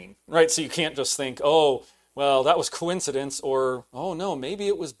sending rain. Right? So you can't just think, oh, well, that was coincidence, or, oh no, maybe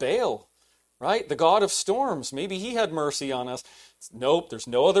it was Baal. Right? The God of storms. Maybe he had mercy on us. Nope, there's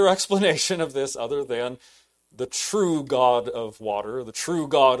no other explanation of this other than the true God of water, the true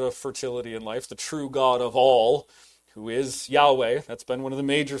God of fertility and life, the true God of all, who is Yahweh. That's been one of the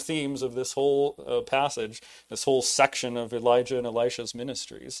major themes of this whole passage, this whole section of Elijah and Elisha's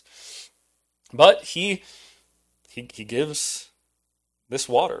ministries. But he gives this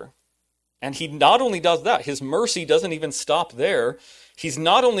water. And he not only does that, his mercy doesn't even stop there. He's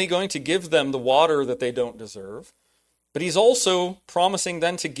not only going to give them the water that they don't deserve, but he's also promising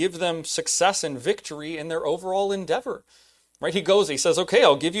then to give them success and victory in their overall endeavor. Right? He says, okay,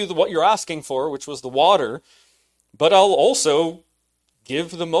 I'll give you what you're asking for, which was the water, but I'll also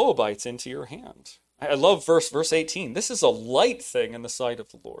give the Moabites into your hand. I love verse 18. This is a light thing in the sight of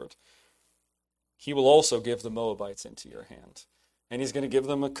the Lord. He will also give the Moabites into your hand. And he's going to give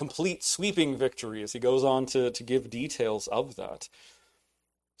them a complete sweeping victory as he goes on to give details of that.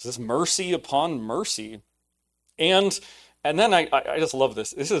 So this mercy upon mercy. And then I just love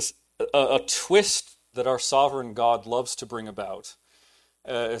this. This is a twist that our sovereign God loves to bring about.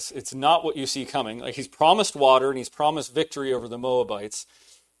 It's not what you see coming. Like, he's promised water and he's promised victory over the Moabites.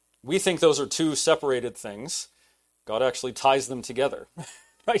 We think those are two separated things. God actually ties them together.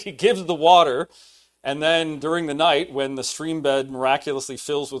 Right? He gives the water, and then during the night, when the stream bed miraculously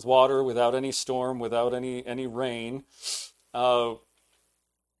fills with water without any storm, without any rain,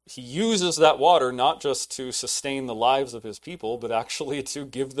 he uses that water not just to sustain the lives of his people, but actually to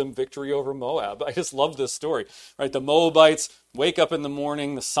give them victory over Moab. I just love this story. Right? The Moabites wake up in the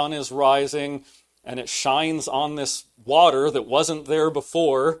morning, the sun is rising, and it shines on this water that wasn't there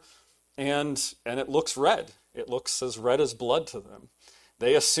before, and it looks red. It looks as red as blood to them.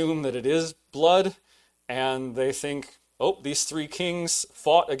 They assume that it is blood, and they think, oh, these three kings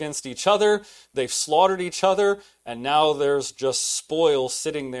fought against each other, they've slaughtered each other, and now there's just spoil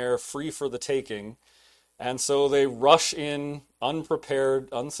sitting there free for the taking. And so they rush in, unprepared,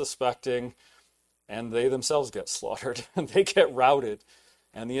 unsuspecting, and they themselves get slaughtered, and they get routed.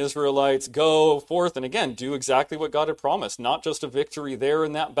 And the Israelites go forth and again do exactly what God had promised. Not just a victory there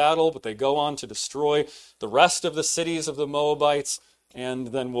in that battle, but they go on to destroy the rest of the cities of the Moabites, and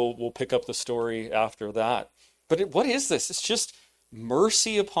then we'll pick up the story after that. But what is this? It's just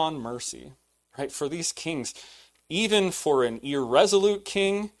mercy upon mercy, right? For these kings, even for an irresolute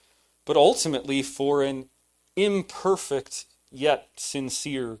king, but ultimately for an imperfect yet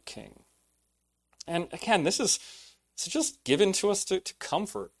sincere king. And again, this is just given to us to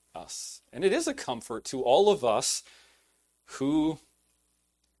comfort us. And it is a comfort to all of us who,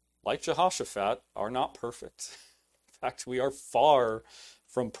 like Jehoshaphat, are not perfect. In fact, we are far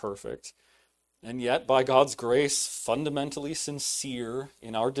from perfect. And yet, by God's grace, fundamentally sincere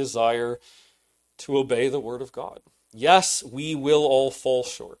in our desire to obey the word of God. Yes, we will all fall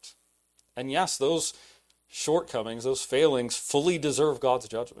short. And yes, those shortcomings, those failings, fully deserve God's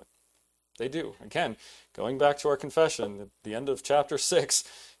judgment. They do. Again, going back to our confession, at the end of chapter 6,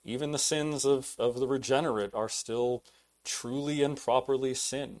 even the sins of the regenerate are still truly and properly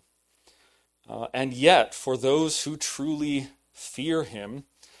sin. And yet, for those who truly fear him,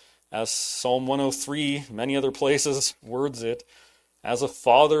 as Psalm 103, many other places words it, as a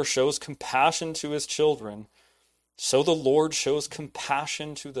father shows compassion to his children, so the Lord shows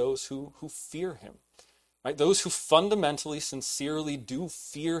compassion to those who fear him. Right? Those who fundamentally, sincerely do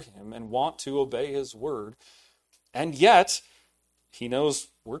fear him and want to obey his word. And yet, he knows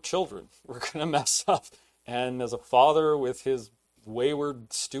we're children. We're going to mess up. And as a father with his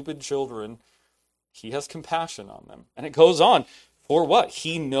wayward, stupid children, he has compassion on them. And it goes on. For what?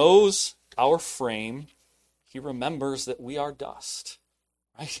 He knows our frame. He remembers that we are dust.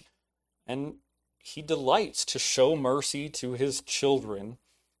 Right? And he delights to show mercy to his children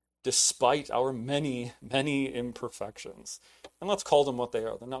despite our many, many imperfections. And let's call them what they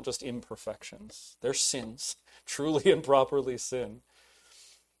are. They're not just imperfections. They're sins, truly and properly sin.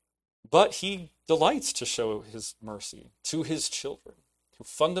 But he delights to show his mercy to his children who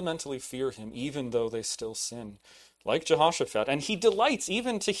fundamentally fear him, even though they still sin, like Jehoshaphat. And he delights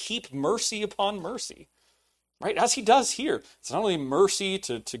even to heap mercy upon mercy, right? As he does here. It's not only mercy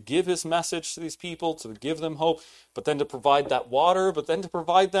to give his message to these people, to give them hope, but then to provide that water, but then to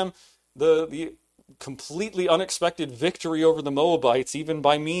provide them the completely unexpected victory over the Moabites, even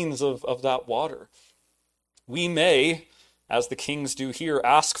by means of that water. We may, as the kings do here,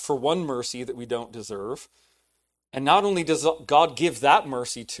 ask for one mercy that we don't deserve. And not only does God give that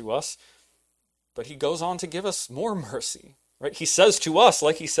mercy to us, but he goes on to give us more mercy, right? He says to us,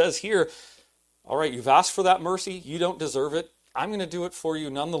 like he says here, all right, you've asked for that mercy. You don't deserve it. I'm going to do it for you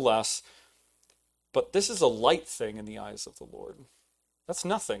nonetheless. But this is a light thing in the eyes of the Lord. That's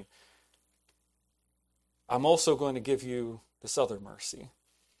nothing. I'm also going to give you this other mercy,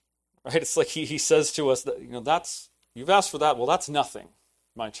 right? It's like he says to us that, you've asked for that. Well, that's nothing,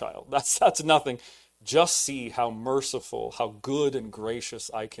 my child. That's nothing. Just see how merciful, how good and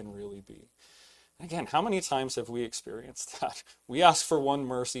gracious I can really be. Again, how many times have we experienced that? We ask for one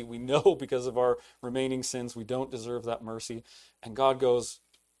mercy. We know because of our remaining sins we don't deserve that mercy. And God goes,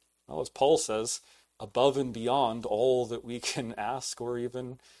 well, as Paul says, above and beyond all that we can ask or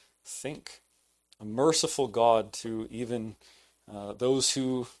even think. A merciful God to even those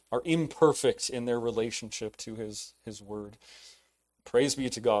who are imperfect in their relationship to his word. Praise be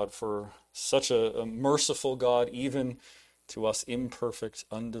to God for such a merciful God, even to us imperfect,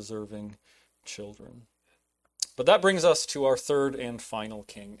 undeserving children. But that brings us to our third and final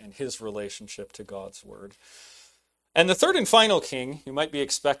king and his relationship to God's word. And the third and final king, you might be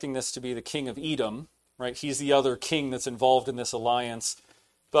expecting this to be the king of Edom, right? He's the other king that's involved in this alliance,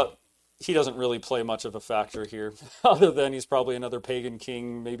 but he doesn't really play much of a factor here, other than he's probably another pagan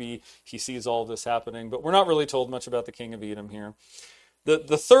king. Maybe he sees all this happening, but we're not really told much about the king of Edom here.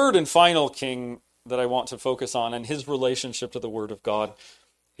 The third and final king that I want to focus on and his relationship to the word of God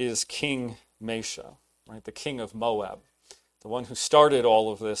is King Mesha, right? The king of Moab, the one who started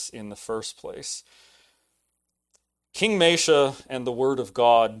all of this in the first place. King Mesha and the word of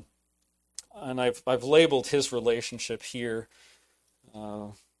God, and I've labeled his relationship here.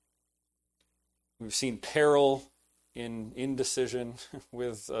 We've seen peril in indecision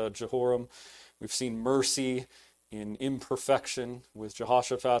with Jehoram. We've seen mercy in imperfection with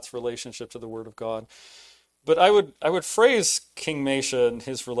Jehoshaphat's relationship to the word of God. But I would phrase King Mesha and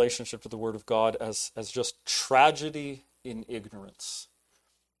his relationship to the word of God as just tragedy in ignorance.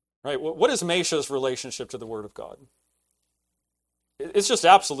 Right? What is Mesha's relationship to the word of God? It's just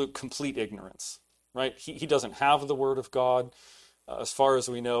absolute, complete ignorance. Right? He doesn't have the word of God. As far as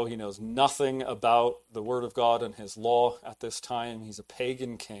we know, he knows nothing about the word of God and his law at this time. He's a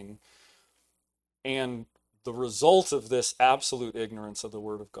pagan king. And the result of this absolute ignorance of the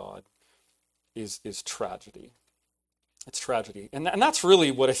word of God is tragedy. It's tragedy. And that's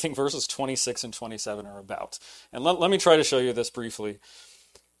really what I think verses 26 and 27 are about. And let me try to show you this briefly.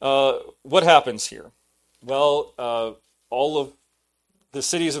 What happens here? Well, all of the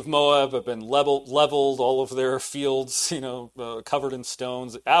cities of Moab have been leveled, all of their fields, covered in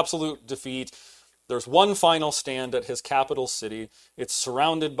stones. Absolute defeat. There's one final stand at his capital city. It's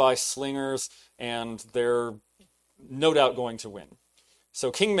surrounded by slingers, and they're no doubt going to win.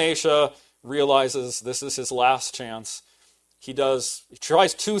 So King Mesha realizes this is his last chance. He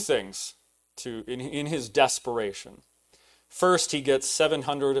tries two things in his desperation. First, he gets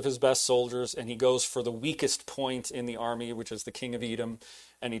 700 of his best soldiers, and he goes for the weakest point in the army, which is the king of Edom,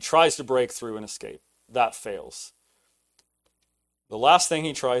 and he tries to break through and escape. That fails. the last thing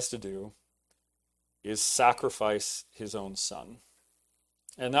he tries to do is sacrifice his own son.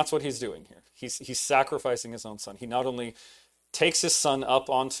 And that's what he's doing here. He's sacrificing his own son. He not only takes his son up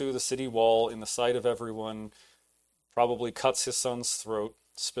onto the city wall in the sight of everyone, probably cuts his son's throat,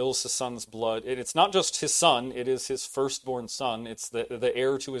 spills his son's blood. It's not just his son, it is his firstborn son. It's the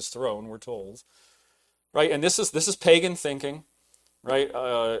heir to his throne, we're told. Right? And this is pagan thinking, right?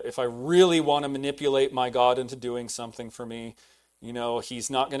 If I really want to manipulate my God into doing something for me, he's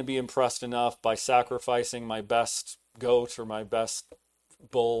not going to be impressed enough by sacrificing my best goat or my best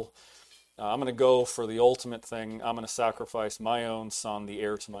bull. I'm going to go for the ultimate thing. I'm going to sacrifice my own son, the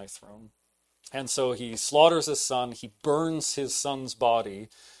heir to my throne. And so he slaughters his son. He burns his son's body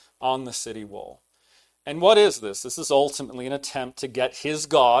on the city wall. And what is this? This is ultimately an attempt to get his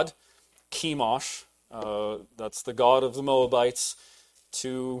god, Chemosh, that's the god of the Moabites,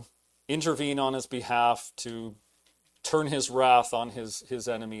 to intervene on his behalf, to turn his wrath on his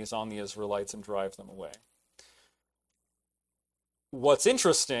enemies, on the Israelites, and drive them away. What's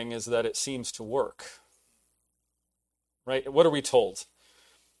interesting is that it seems to work. Right? What are we told?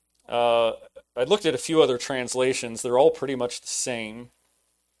 I looked at a few other translations. They're all pretty much the same.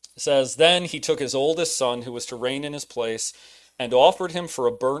 It says, "Then he took his oldest son, who was to reign in his place, and offered him for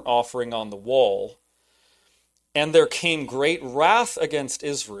a burnt offering on the wall. And there came great wrath against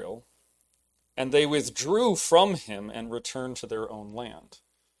Israel, and they withdrew from him and returned to their own land."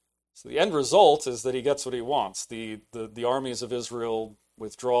 So the end result is that he gets what he wants. The armies of Israel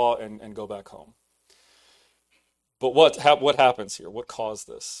withdraw and go back home. But what happens here? What caused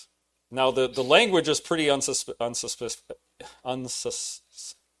this? Now, the language is pretty what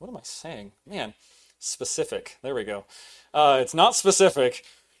am I saying? Man, specific. There we go. It's not specific.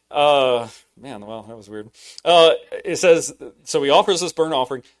 Well, that was weird. It says, so he offers this burnt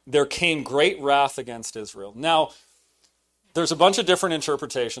offering. There came great wrath against Israel. Now, there's a bunch of different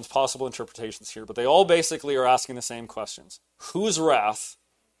interpretations, possible interpretations here, but they all basically are asking the same questions. Whose wrath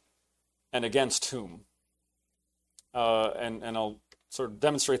and against whom? And I'll sort of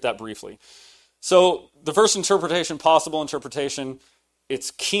demonstrate that briefly. So the first interpretation, possible interpretation,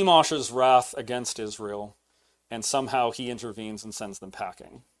 it's Chemosh's wrath against Israel, and somehow he intervenes and sends them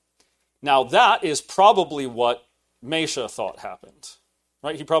packing. Now that is probably what Mesha thought happened,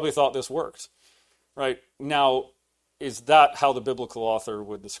 right? He probably thought this worked, right? Now, is that how the biblical author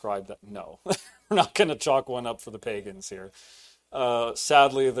would describe that? No. We're not going to chalk one up for the pagans here.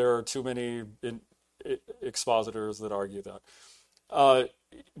 Sadly, there are too many expositors that argue that.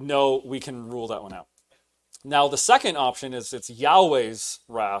 No, we can rule that one out. Now, the second option is it's Yahweh's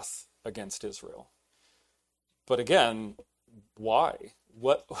wrath against Israel. But again, why?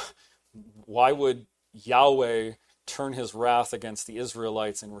 Why would Yahweh turn his wrath against the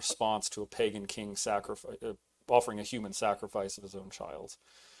Israelites in response to a pagan king offering a human sacrifice of his own child?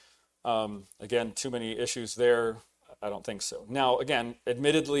 Again, too many issues there. I don't think so. Now, again,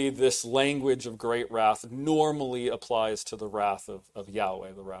 admittedly, this language of great wrath normally applies to the wrath of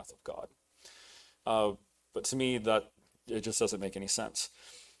Yahweh, the wrath of God. But to me, that it just doesn't make any sense.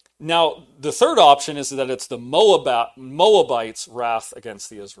 Now, the third option is that it's the Moabites' wrath against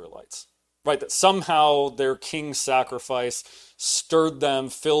the Israelites. Right, that somehow their king's sacrifice stirred them,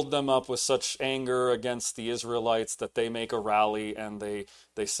 filled them up with such anger against the Israelites that they make a rally and they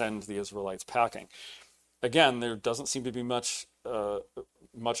send the Israelites packing. Again, there doesn't seem to be much of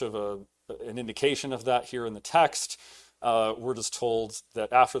an indication of that here in the text. We're just told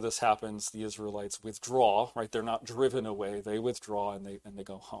that after this happens, the Israelites withdraw. Right, they're not driven away; they withdraw and they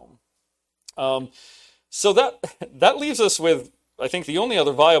go home. So that leaves us with, I think, the only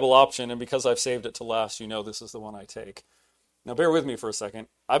other viable option, and because I've saved it to last, this is the one I take. Now, bear with me for a second.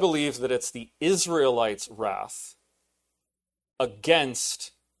 I believe that it's the Israelites' wrath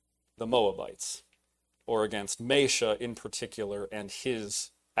against the Moabites, or against Mesha in particular, and his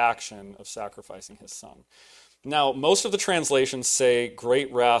action of sacrificing his son. Now, most of the translations say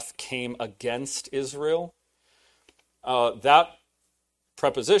great wrath came against Israel. That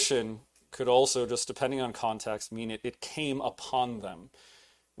preposition could also, just depending on context, mean it came upon them,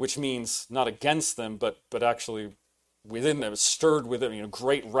 which means not against them, but actually within them, stirred within them.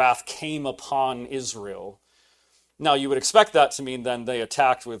 Great wrath came upon Israel. Now, you would expect that to mean then they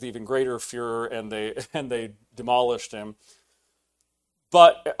attacked with even greater furor and they demolished him.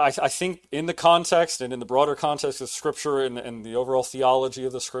 But I think in the context and in the broader context of Scripture and the overall theology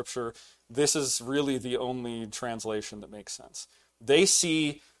of the Scripture, this is really the only translation that makes sense. They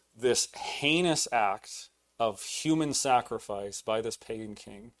see this heinous act of human sacrifice by this pagan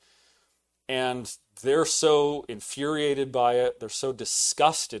king, and they're so infuriated by it, they're so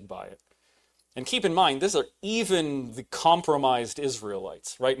disgusted by it, And keep in mind, these are even the compromised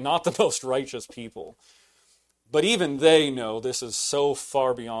Israelites, right? Not the most righteous people. But even they know this is so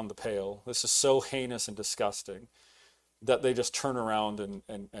far beyond the pale. This is so heinous and disgusting that they just turn around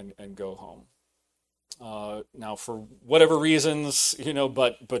and go home. Now, for whatever reasons,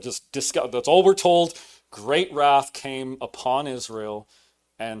 but just that's all we're told. Great wrath came upon Israel,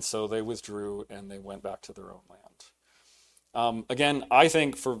 and so they withdrew and they went back to their own land. Again, I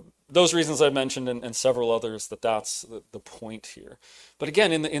think for those reasons I mentioned and several others, that's the point here. But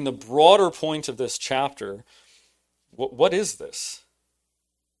again, in the broader point of this chapter, what is this?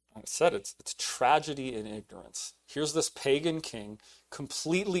 I said it's tragedy and ignorance. Here's this pagan king,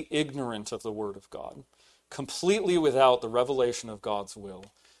 completely ignorant of the word of God, completely without the revelation of God's will.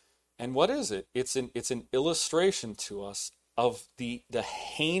 And what is it? It's an illustration to us of the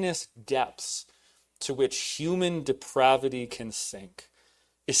heinous depths to which human depravity can sink,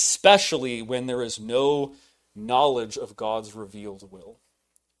 especially when there is no knowledge of God's revealed will,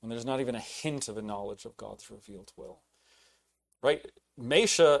 when there's not even a hint of a knowledge of God's revealed will. Right?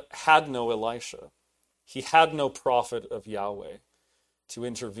 Mesha had no Elisha. He had no prophet of Yahweh to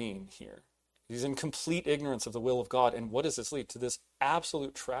intervene here. He's in complete ignorance of the will of God. And what does this lead to? This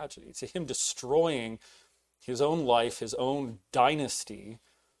absolute tragedy, to him destroying his own life, his own dynasty,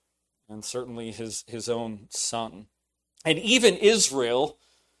 and certainly his own son. And even Israel,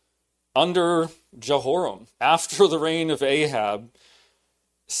 under Jehoram, after the reign of Ahab,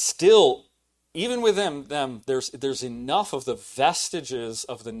 still, even with them, there's enough of the vestiges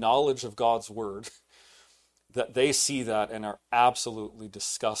of the knowledge of God's word that they see that and are absolutely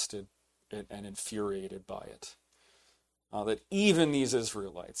disgusted and infuriated by it. That even these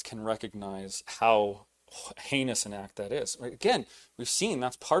Israelites can recognize how heinous an act that is. Right? Again, we've seen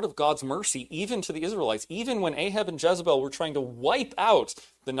that's part of God's mercy, even to the Israelites. Even when Ahab and Jezebel were trying to wipe out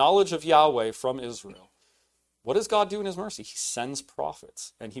the knowledge of Yahweh from Israel, what does God do in his mercy? He sends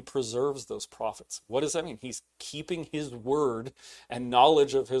prophets, and he preserves those prophets. What does that mean? He's keeping his word and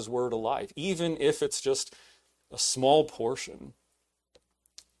knowledge of his word alive, even if it's just a small portion.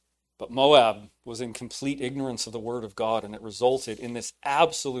 But Moab was in complete ignorance of the word of God, and it resulted in this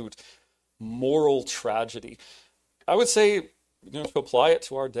absolute moral tragedy. I would say, to apply it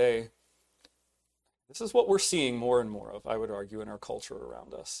to our day, this is what we're seeing more and more of, I would argue, in our culture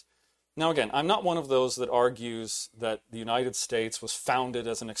around us. Now again, I'm not one of those that argues that the United States was founded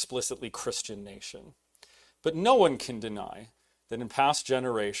as an explicitly Christian nation. But no one can deny that in past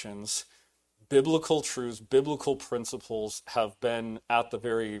generations, biblical truths, biblical principles have been at the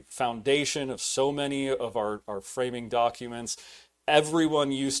very foundation of so many of our framing documents. Almost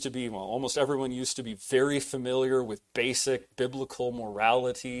everyone used to be very familiar with basic biblical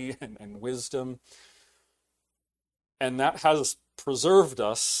morality and wisdom. And that has preserved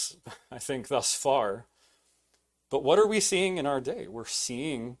us, I think, thus far. But what are we seeing in our day? We're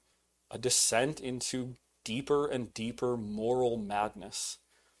seeing a descent into deeper and deeper moral madness.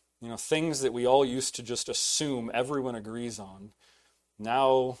 Things that we all used to just assume everyone agrees on.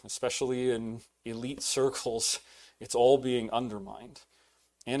 Now, especially in elite circles, it's all being undermined.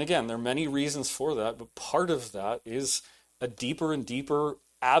 And again, there are many reasons for that, but part of that is a deeper and deeper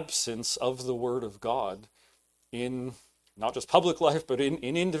absence of the Word of God in not just public life, but in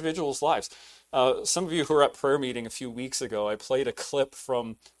individuals' lives. Some of you who were at prayer meeting a few weeks ago, I played a clip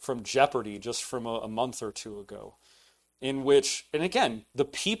from Jeopardy just from a month or two ago, in which, and again, the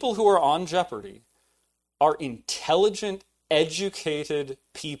people who are on Jeopardy are intelligent, educated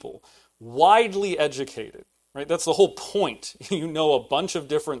people, widely educated. Right? That's the whole point. You know a bunch of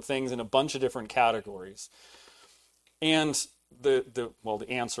different things in a bunch of different categories. And the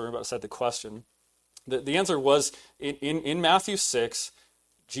answer, I said the question, the answer was, in Matthew 6,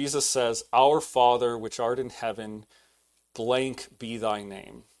 Jesus says, "Our Father, which art in heaven, blank be thy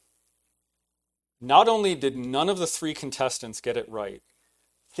name." Not only did none of the three contestants get it right,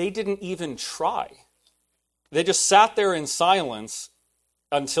 they didn't even try. They just sat there in silence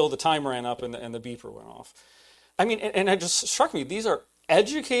until the time ran up and the beeper went off. I mean, and it just struck me, these are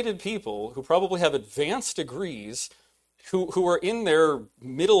educated people who probably have advanced degrees, who are in their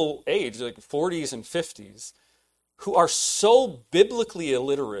middle age, like 40s and 50s, who are so biblically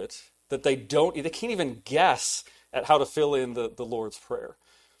illiterate that they can't even guess at how to fill in the Lord's Prayer.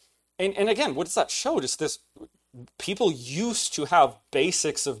 And again, what does that show? Just this, people used to have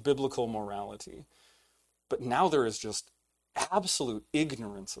basics of biblical morality, but now there is just absolute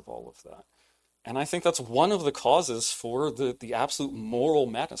ignorance of all of that. And I think that's one of the causes for the absolute moral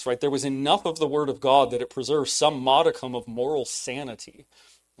madness, right? There was enough of the Word of God that it preserves some modicum of moral sanity.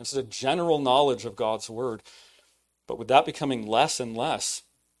 This is a general knowledge of God's Word. But with that becoming less and less,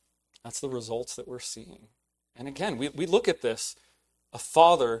 That's the results that we're seeing. And again, we look at this, a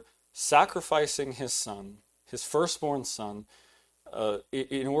father sacrificing his son, his firstborn son,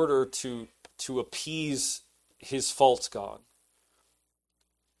 in order to appease his false god.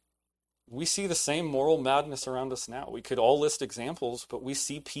 We see the same moral madness around us now. We could all list examples, but we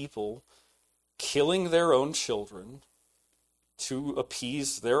see people killing their own children to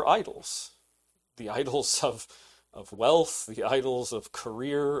appease their idols. The idols of wealth, the idols of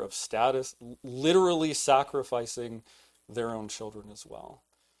career, of status, literally sacrificing their own children as well.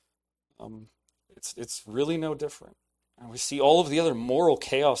 It's really no different. And we see all of the other moral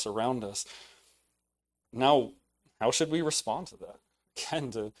chaos around us. Now, how should we respond to that?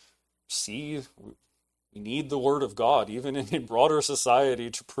 Again, to see we need the Word of God, even in broader society,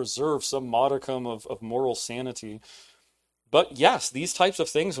 to preserve some modicum of moral sanity. But yes, these types of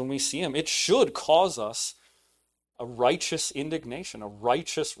things, when we see them, it should cause us a righteous indignation, a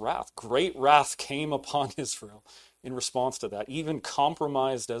righteous wrath. Great wrath came upon Israel in response to that, even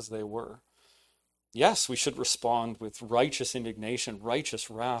compromised as they were. Yes, we should respond with righteous indignation, righteous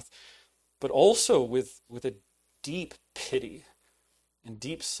wrath, but also with a deep pity and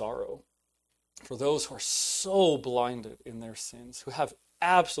deep sorrow for those who are so blinded in their sins, who have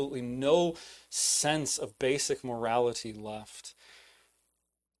absolutely no sense of basic morality left.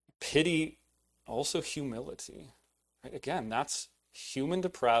 Pity, also humility. Right? Again, that's human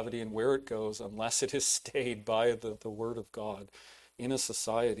depravity and where it goes unless it is stayed by the Word of God in a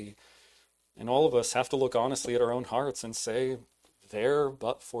society. And all of us have to look honestly at our own hearts and say, there,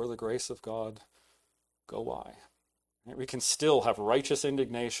 but for the grace of God, go I. Right? We can still have righteous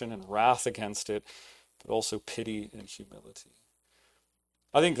indignation and wrath against it, but also pity and humility.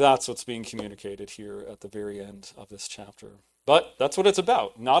 I think that's what's being communicated here at the very end of this chapter. But that's what it's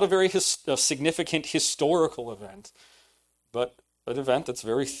about. Not a very significant historical event, but an event that's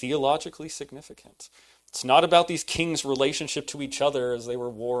very theologically significant. It's not about these kings' relationship to each other as they were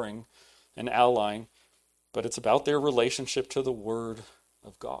warring and allying, but it's about their relationship to the Word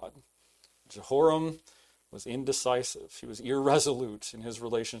of God. Jehoram was indecisive. He was irresolute in his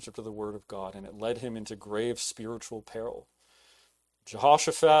relationship to the Word of God, and it led him into grave spiritual peril.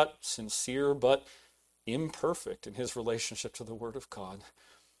 Jehoshaphat, sincere but imperfect in his relationship to the Word of God,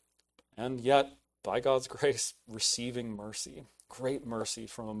 and yet, by God's grace, receiving mercy, great mercy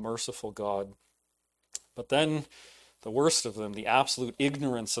from a merciful God. But then, the worst of them, the absolute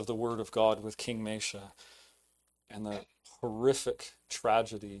ignorance of the Word of God with King Mesha, and the horrific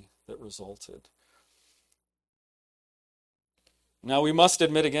tragedy that resulted. Now, we must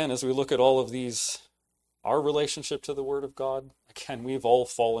admit again, as we look at all of these, our relationship to the Word of God, again, we've all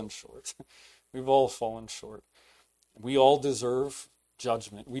fallen short. We've all fallen short. We all deserve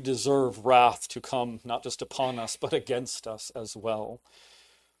judgment. We deserve wrath to come not just upon us, but against us as well.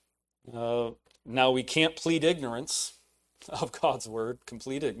 Now, we can't plead ignorance of God's Word,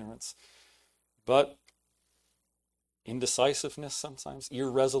 complete ignorance, but indecisiveness sometimes,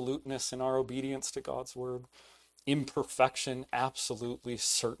 irresoluteness in our obedience to God's Word, imperfection, absolutely,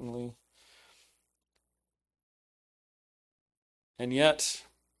 certainly. And yet,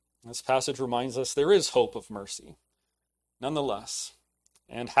 this passage reminds us there is hope of mercy, nonetheless.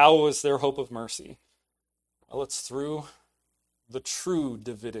 And how is there hope of mercy? Well, it's through the true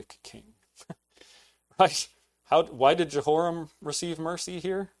Davidic king. Right? Why did Jehoram receive mercy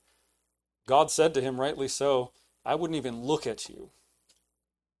here? God said to him, rightly so, I wouldn't even look at you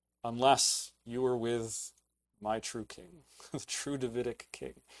unless you were with my true king, the true Davidic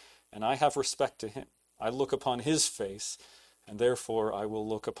king. And I have respect to him. I look upon his face, and therefore I will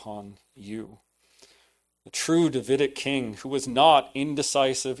look upon you. The true Davidic king who was not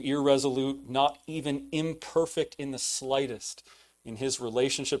indecisive, irresolute, not even imperfect in the slightest in his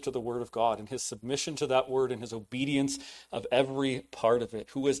relationship to the Word of God, in his submission to that Word, and his obedience of every part of it,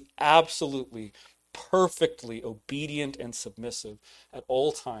 who was absolutely, perfectly obedient and submissive at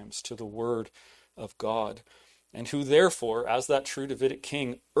all times to the Word of God, and who therefore, as that true Davidic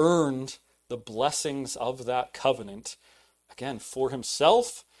king, earned the blessings of that covenant, again, for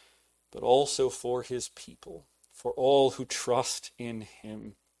himself, but also for his people, for all who trust in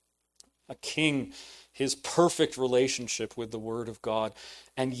him. A king, his perfect relationship with the Word of God,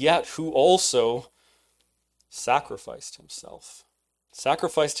 and yet who also sacrificed himself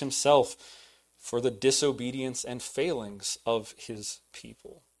for the disobedience and failings of his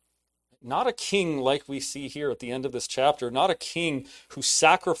people. Not a king like we see here at the end of this chapter, not a king who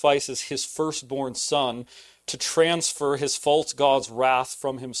sacrifices his firstborn son to transfer his false god's wrath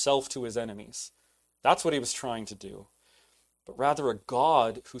from himself to his enemies. That's what he was trying to do. But rather a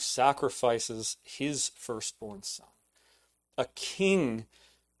God who sacrifices his firstborn son. A king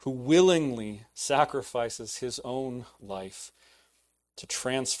who willingly sacrifices his own life to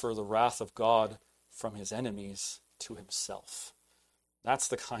transfer the wrath of God from his enemies to himself. That's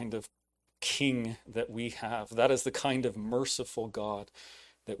the kind of king that we have. That is the kind of merciful God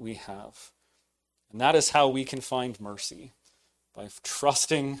that we have. And that is how we can find mercy, by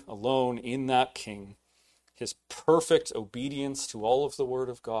trusting alone in that king, his perfect obedience to all of the word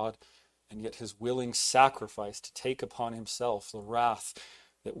of God, and yet his willing sacrifice to take upon himself the wrath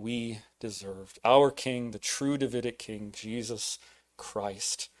that we deserved. Our king, the true Davidic king, Jesus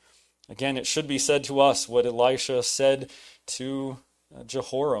Christ. Again, it should be said to us what Elisha said to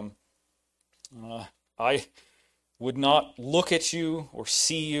Jehoram. I would not look at you or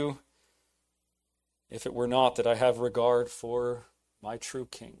see you if it were not that I have regard for my true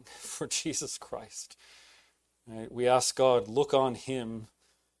king, for Jesus Christ. Right? We ask God, look on him,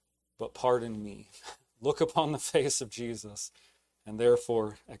 but pardon me. Look upon the face of Jesus, and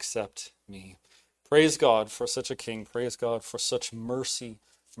therefore accept me. Praise God for such a king. Praise God for such mercy,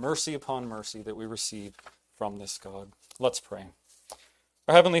 mercy upon mercy that we receive from this God. Let's pray.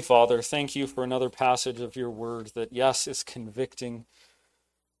 Our Heavenly Father, thank you for another passage of your word that, yes, is convicting.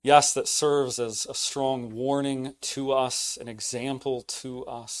 Yes, that serves as a strong warning to us, an example to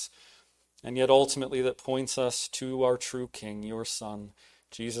us, and yet ultimately that points us to our true King, your Son,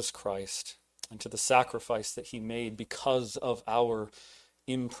 Jesus Christ, and to the sacrifice that he made because of our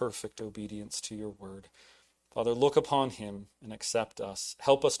imperfect obedience to your word. Father, look upon him and accept us.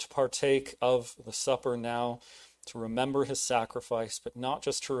 Help us to partake of the supper now, to remember his sacrifice, but not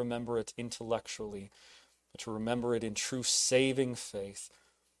just to remember it intellectually, but to remember it in true saving faith,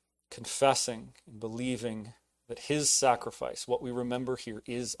 confessing and believing that his sacrifice, what we remember here,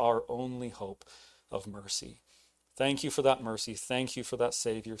 is our only hope of mercy. Thank you for that mercy. Thank you for that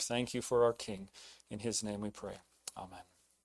Savior. Thank you for our King. In his name we pray. Amen.